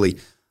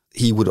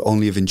he would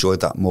only have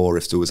enjoyed that more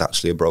if there was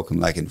actually a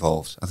broken leg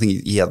involved. I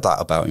think he had that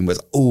about him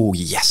with, oh,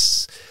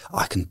 yes,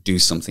 I can do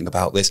something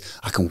about this.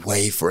 I can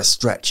wave for a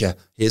stretcher.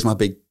 Here's my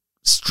big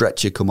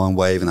stretcher, come on,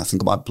 wave. And I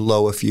think I might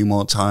blow a few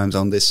more times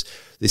on this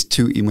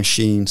tooty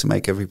machine to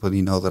make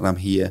everybody know that I'm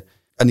here.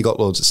 And he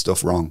got loads of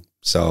stuff wrong.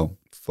 So,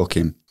 fuck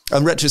him.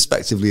 And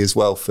retrospectively as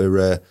well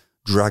for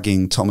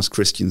dragging Thomas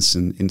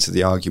Christiansen into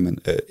the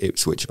argument at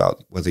Ipswich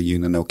about whether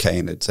Eunan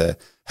O'Kane had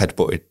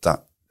headbutted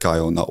that guy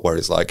or not, where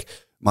it's like,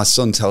 my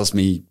son tells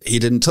me he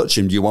didn't touch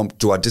him.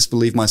 Do I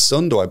disbelieve my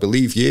son? Do I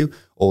believe you?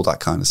 All that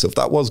kind of stuff.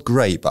 That was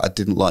great, but I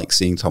didn't like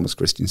seeing Thomas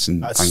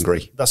Christiansen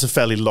angry. That's a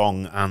fairly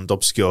long and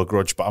obscure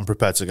grudge, but I'm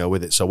prepared to go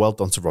with it. So well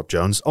done to Rob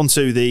Jones. On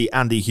to the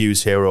Andy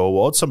Hughes Hero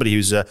Award, somebody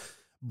who's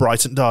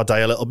brightened our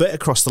day a little bit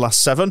across the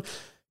last 7.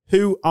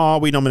 Who are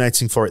we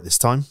nominating for it this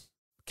time?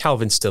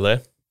 Calvin's still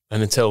here,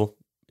 and until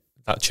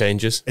that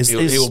changes, he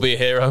will be a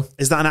hero.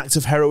 Is that an act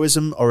of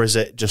heroism, or is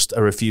it just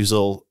a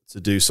refusal to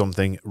do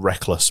something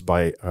reckless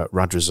by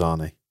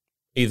Radrizzani?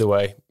 Either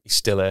way, he's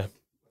still here.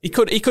 He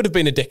could have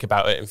been a dick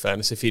about it, in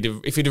fairness. If he'd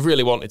have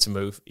really wanted to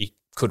move, he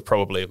could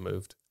probably have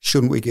moved.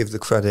 Shouldn't we give the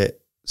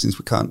credit since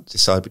we can't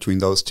decide between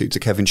those two, to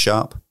Kevin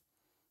Sharp,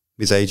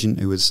 his agent,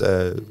 who was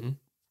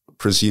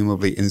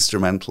presumably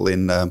instrumental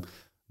in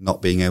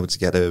not being able to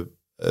get a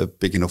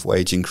big enough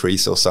wage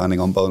increase or signing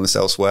on bonus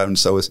elsewhere, and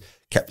so has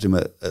kept him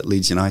at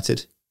Leeds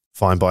United.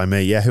 Fine by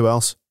me. Yeah, who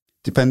else?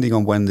 Depending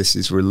on when this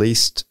is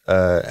released,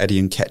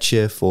 Eddie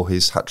Nketiah for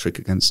his hat-trick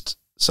against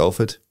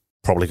Salford.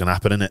 Probably going to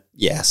happen, isn't it?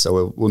 Yeah,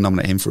 so we'll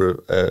nominate him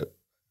for an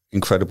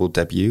incredible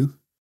debut.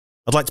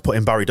 I'd like to put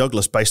in Barry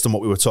Douglas based on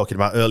what we were talking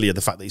about earlier,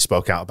 the fact that he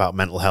spoke out about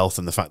mental health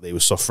and the fact that he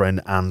was suffering,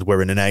 and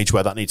we're in an age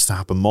where that needs to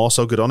happen more,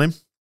 so good on him.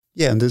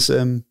 Yeah, and there's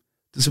a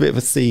bit of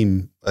a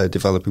theme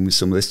developing with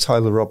some of this.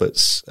 Tyler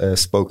Roberts,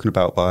 spoken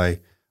about by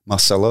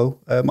Marcelo.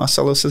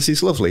 Marcelo says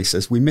he's lovely. He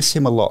says, we miss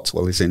him a lot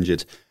while he's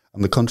injured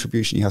and the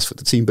contribution he has for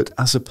the team, but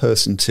as a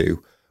person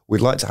too.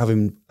 We'd like to have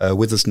him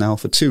with us now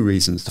for two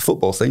reasons. The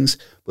football things,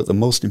 but the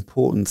most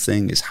important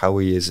thing is how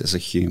he is as a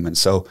human.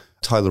 So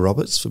Tyler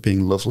Roberts for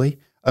being lovely.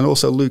 And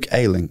also Luke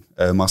Ayling.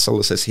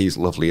 Marcelo says he's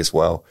lovely as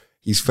well.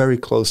 He's very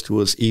close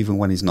to us even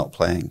when he's not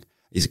playing.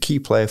 He's a key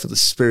player for the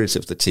spirit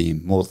of the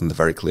team, more than the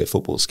very clear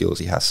football skills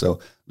he has. So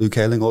Luke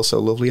Ayling also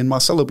lovely. And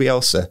Marcelo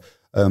Bielsa,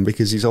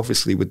 because he's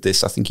obviously with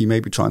this, I think he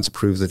may be trying to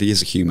prove that he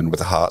is a human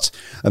with a heart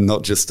and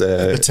not just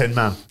a tin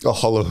man, a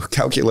hollow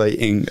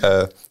calculating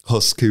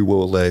husk who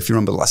will, if you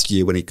remember last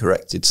year when he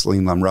corrected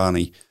Salim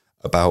Lamrani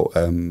about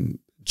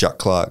Jack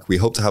Clark, we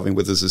hope to have him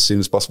with us as soon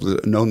as possible.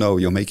 No,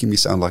 you're making me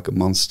sound like a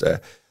monster.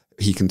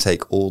 He can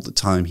take all the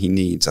time he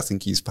needs. I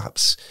think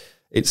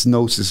it's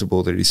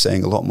noticeable that he's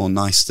saying a lot more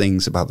nice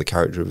things about the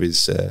character of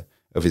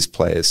his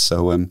players.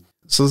 So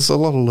there's a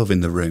lot of love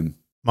in the room.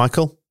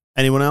 Michael,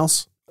 anyone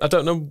else? I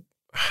don't know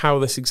how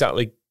this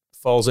exactly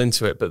falls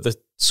into it, but the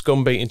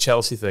Scum beating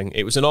Chelsea thing,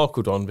 it was an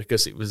awkward one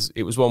because it was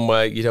one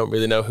where you don't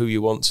really know who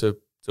you want to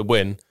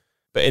win.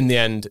 But in the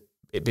end,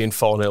 it being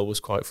 4-0 was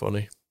quite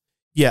funny.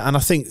 Yeah, and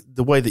I think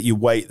the way that you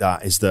weight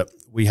that is that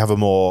we have a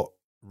more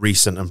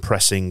recent and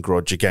pressing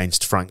grudge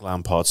against Frank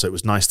Lampard, so it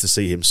was nice to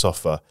see him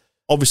suffer.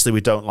 Obviously,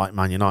 we don't like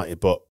Man United,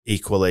 but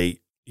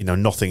equally,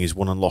 nothing is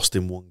won and lost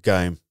in one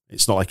game.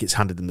 It's not like it's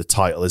handed them the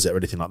title, is it, or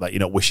anything like that? You're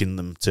not wishing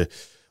them to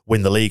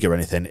win the league or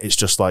anything. It's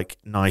just like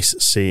nice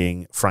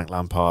seeing Frank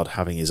Lampard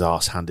having his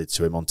arse handed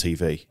to him on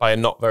TV. By a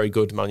not very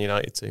good Man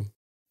United team.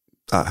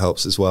 That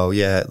helps as well,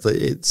 yeah.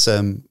 It's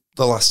the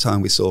last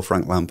time we saw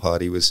Frank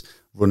Lampard, he was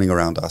running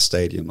around our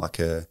stadium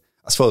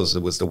I suppose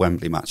there was the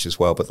Wembley match as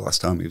well, but the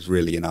last time he was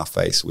really in our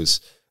face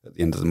was at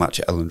the end of the match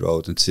at Elland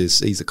Road, and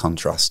he's a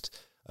contrast,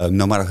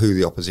 no matter who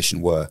the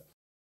opposition were,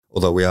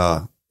 although we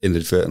are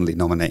inadvertently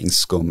nominating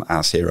Scum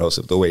as Heroes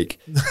of the Week.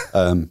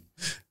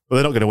 Well,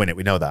 they're not going to win it,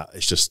 we know that.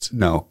 It's just...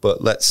 No,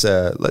 but let's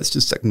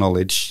just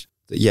acknowledge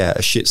that, yeah,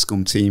 a shit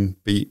Scum team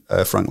beat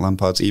Frank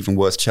Lampard's even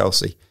worse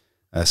Chelsea.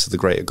 So the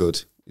greater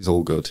good is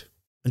all good.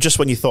 And just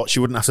when you thought she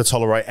wouldn't have to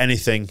tolerate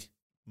anything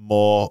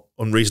more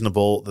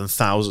unreasonable than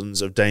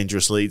thousands of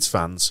Dangerous Leeds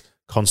fans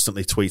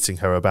constantly tweeting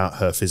her about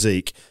her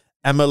physique,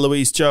 Emma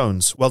Louise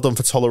Jones, well done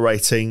for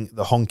tolerating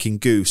the honking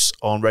goose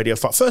on Radio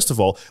 5. First of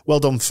all, well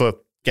done for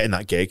getting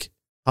that gig.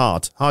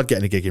 Hard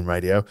getting a gig in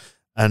radio.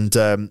 And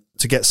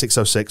to get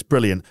 606,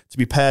 brilliant. To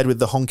be paired with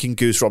the honking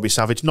goose Robbie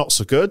Savage, not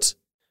so good.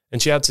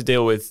 And she had to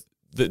deal with,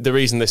 the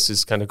reason this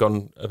has kind of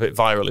gone a bit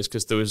viral is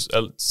because there was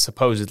a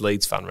supposed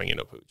Leeds fan ringing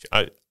up, which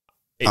I'm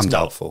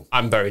doubtful.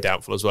 I'm very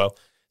doubtful as well,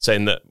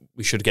 saying that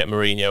we should get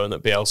Mourinho and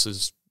that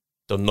Bielsa's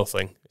done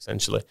nothing,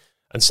 essentially.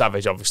 And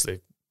Savage,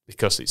 obviously,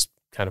 because it's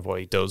kind of what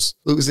he does.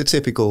 It was a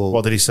typical...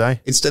 What did he say?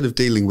 Instead of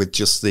dealing with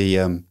just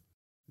the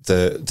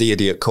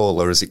idiot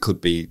caller as it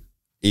could be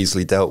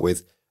easily dealt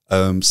with,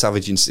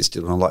 Savage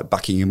insisted on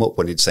backing him up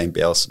when he'd saying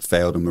Bielsa had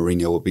failed and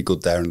Mourinho would be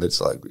good there, and it's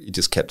like he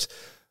just kept...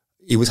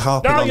 He was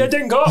harping on... No, you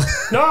didn't go!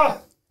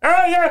 No!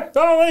 Yeah,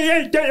 no,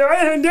 you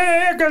didn't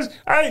because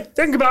I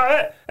think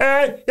about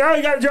it. Yeah,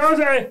 you got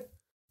Jose.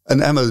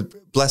 And Emma,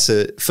 bless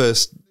her,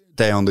 first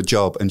day on the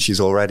job, and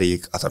she's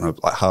already, I don't know,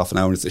 like half an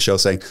hour into the show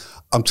saying,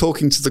 I'm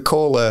talking to the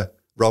caller,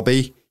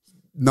 Robbie,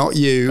 not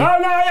you. Oh,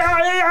 no,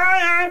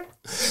 yeah.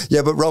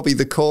 Yeah, but Robbie,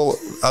 the call...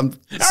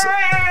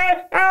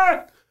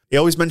 He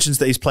always mentions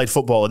that he's played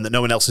football and that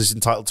no one else is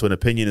entitled to an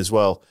opinion as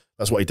well.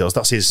 That's what he does.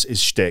 That's his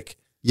shtick.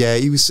 Yeah,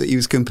 he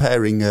was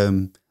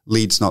comparing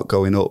Leeds not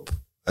going up,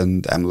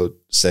 and Emma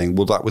saying,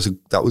 well, that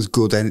was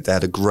good. They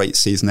had a great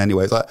season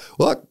anyway. Like,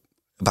 what?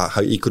 About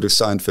how he could have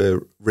signed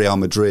for Real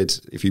Madrid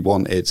if he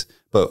wanted,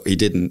 but he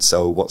didn't,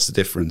 so what's the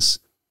difference?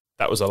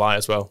 That was a lie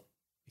as well.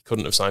 He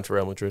couldn't have signed for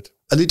Real Madrid.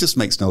 And it just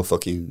makes no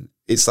fucking...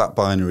 It's that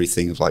binary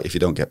thing of if you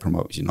don't get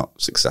promoted, you're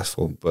not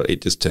successful, but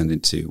it just turned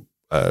into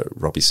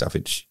Robbie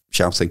Savage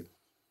shouting.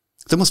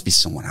 There must be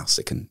someone else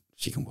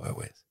she can work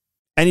with.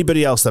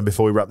 Anybody else then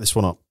before we wrap this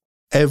one up?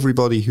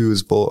 Everybody who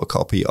has bought a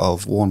copy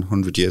of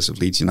 100 Years of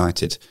Leeds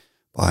United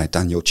by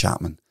Daniel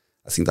Chapman.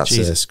 I think that's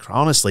Jesus Christ.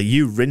 Honestly,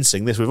 you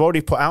rinsing this. We've already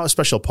put out a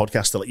special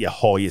podcast to let you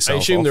whore yourself I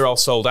assume off. they're all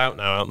sold out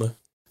now, aren't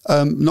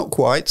they? Not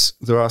quite.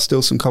 There are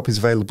still some copies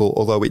available,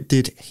 although it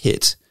did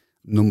hit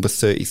number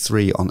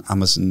 33 on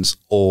Amazon's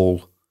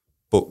all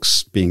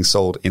books being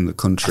sold in the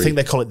country. I think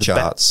they call it the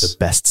charts.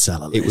 The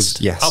bestseller list. It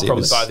was, yes. I'll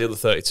probably buy the other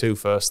 32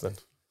 first then.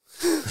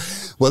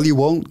 Well, you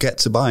won't get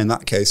to buy, in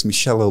that case,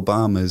 Michelle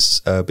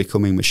Obama's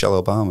becoming Michelle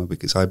Obama,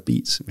 because I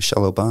beat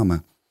Michelle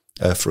Obama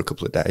for a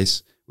couple of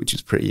days, which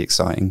is pretty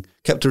exciting.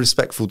 Kept a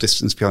respectful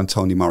distance behind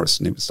Toni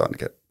Morrison. It was starting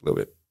to get a little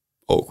bit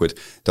awkward.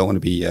 Don't want to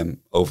be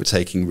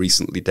overtaking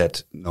recently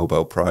dead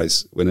Nobel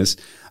Prize winners.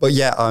 But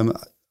yeah,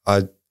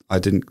 I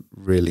didn't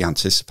really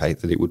anticipate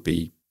that it would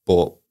be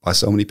bought by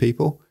so many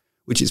people,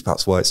 which is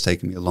perhaps why it's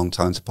taken me a long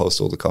time to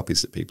post all the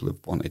copies that people have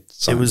wanted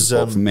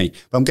from me.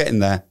 But I'm getting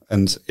there,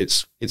 and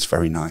it's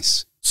very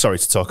nice. Sorry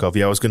to talk over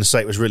you. I was going to say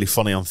it was really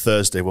funny on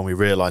Thursday when we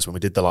realised when we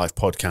did the live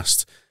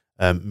podcast,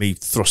 me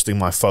thrusting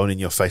my phone in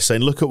your face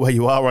saying, look at where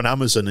you are on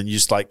Amazon, and you're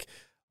just like,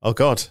 oh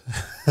God,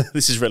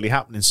 this is really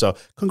happening. So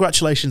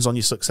congratulations on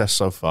your success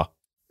so far.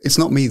 It's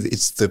not me,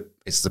 it's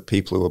the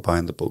people who are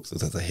buying the book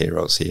that are the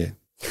heroes here.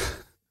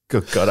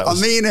 Good God. I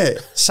mean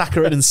it.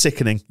 Saccharine and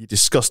sickening. You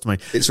disgust me.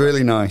 It's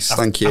really nice.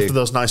 Thank you. After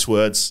those nice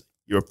words,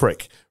 you're a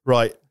prick.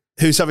 Right.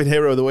 Who's having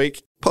Hero of the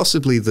Week?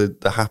 Possibly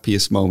the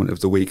happiest moment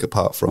of the week,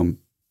 apart from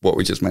what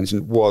we just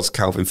mentioned, was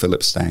Calvin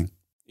Phillips staying.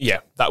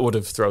 Yeah, that would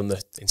have thrown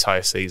the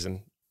entire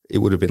season. It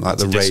would have been like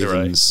the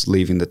disarray. Ravens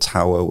leaving the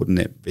tower, wouldn't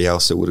it?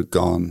 Bielsa would have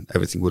gone.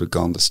 Everything would have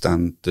gone. The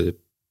stand. There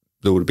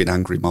would have been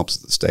angry mobs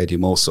at the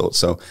stadium, all sorts.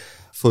 So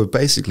for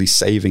basically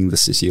saving the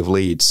city of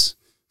Leeds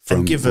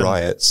from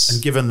riots.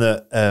 And given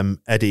that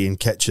Eddie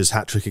Nketiah's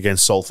hat-trick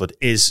against Salford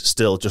is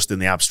still just in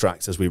the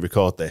abstract as we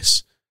record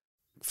this.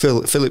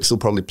 Phillips will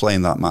probably play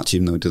in that match,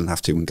 even though he doesn't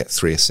have to, and get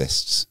 3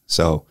 assists.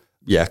 So,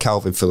 yeah,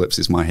 Calvin Phillips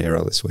is my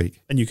hero this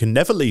week. And you can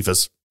never leave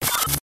us.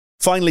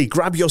 Finally,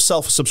 grab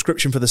yourself a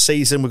subscription for the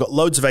season. We've got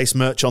loads of Ace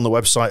merch on the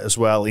website as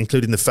well,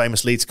 including the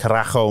famous Leeds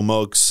Carajo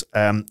mugs.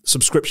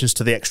 Subscriptions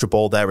to the Extra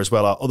Ball there as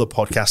well, our other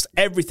podcast.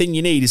 Everything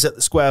you need is at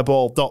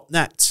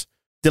thesquareball.net.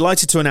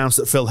 Delighted to announce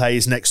that Phil Hay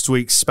is next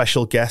week's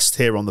special guest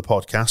here on the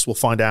podcast. We'll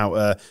find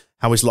out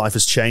how his life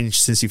has changed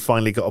since he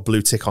finally got a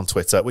blue tick on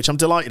Twitter, which I'm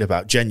delighted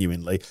about,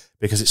 genuinely,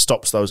 because it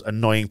stops those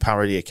annoying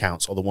parody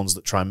accounts or the ones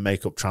that try and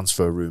make up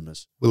transfer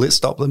rumours. Will it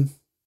stop them?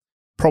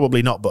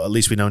 Probably not, but at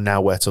least we know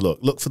now where to look.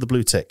 Look for the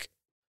blue tick.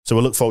 So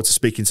we'll look forward to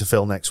speaking to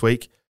Phil next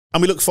week.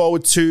 And we look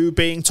forward to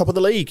being top of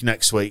the league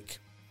next week.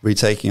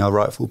 Retaking our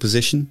rightful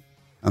position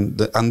and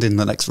in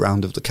the next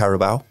round of the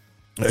Carabao.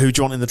 Who do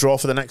you want in the draw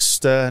for the next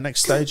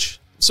stage?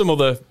 Some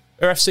other...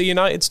 Are FC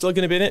United still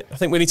going to be in it? I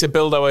think we need to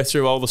build our way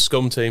through all the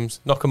scum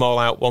teams, knock them all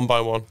out one by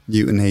one.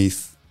 Newton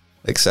Heath,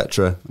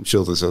 etc. I'm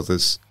sure there's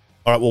others.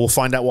 All right, well, we'll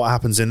find out what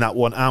happens in that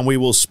one, and we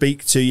will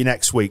speak to you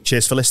next week.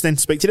 Cheers for listening.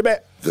 Speak to you in a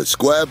bit. The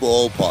Square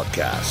Ball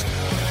Podcast.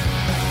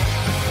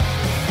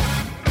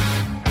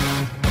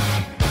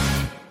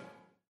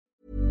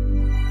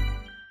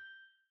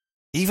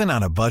 Even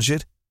on a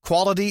budget,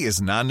 quality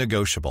is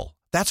non-negotiable.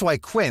 That's why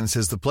Quince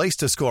is the place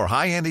to score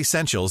high-end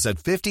essentials at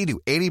 50 to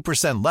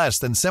 80% less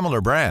than similar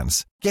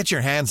brands. Get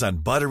your hands on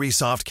buttery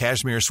soft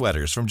cashmere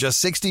sweaters from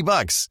just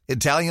 $60,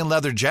 Italian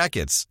leather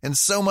jackets, and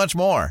so much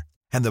more.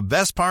 And the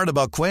best part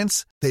about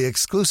Quince, they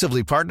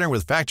exclusively partner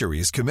with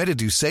factories committed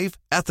to safe,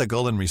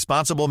 ethical, and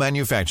responsible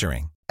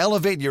manufacturing.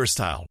 Elevate your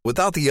style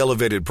without the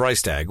elevated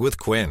price tag with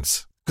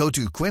Quince. Go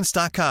to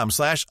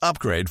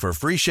quince.com/upgrade for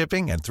free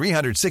shipping and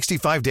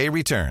 365-day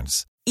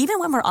returns. Even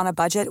when we're on a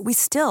budget, we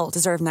still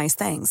deserve nice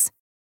things.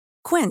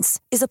 Quince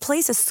is a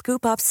place to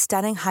scoop up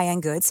stunning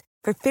high-end goods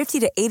for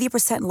 50 to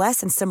 80% less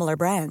than similar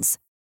brands.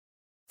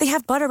 They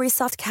have buttery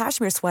soft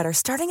cashmere sweaters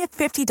starting at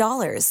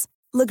 $50,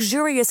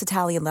 luxurious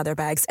Italian leather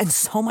bags, and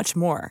so much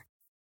more.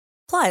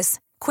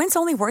 Plus, Quince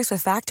only works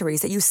with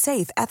factories that use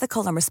safe,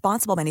 ethical, and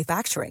responsible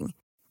manufacturing.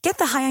 Get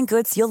the high-end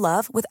goods you'll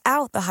love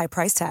without the high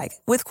price tag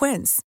with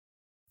Quince.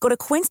 Go to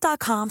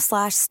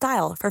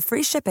quince.com/style for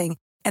free shipping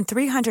and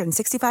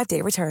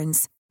 365-day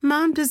returns.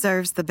 Mom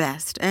deserves the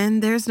best,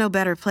 and there's no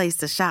better place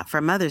to shop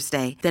for Mother's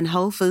Day than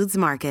Whole Foods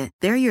Market.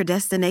 They're your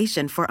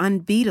destination for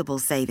unbeatable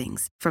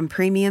savings, from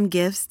premium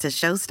gifts to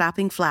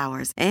show-stopping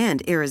flowers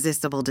and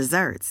irresistible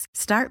desserts.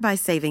 Start by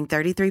saving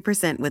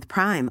 33% with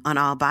Prime on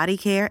all body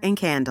care and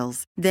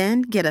candles.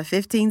 Then get a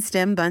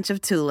 15-stem bunch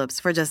of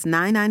tulips for just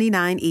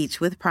 $9.99 each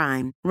with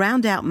Prime.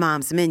 Round out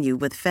Mom's menu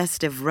with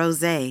festive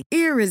rosé,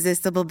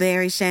 irresistible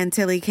berry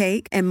chantilly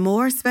cake, and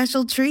more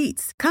special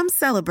treats. Come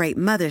celebrate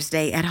Mother's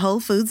Day at Whole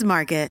Foods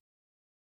Market.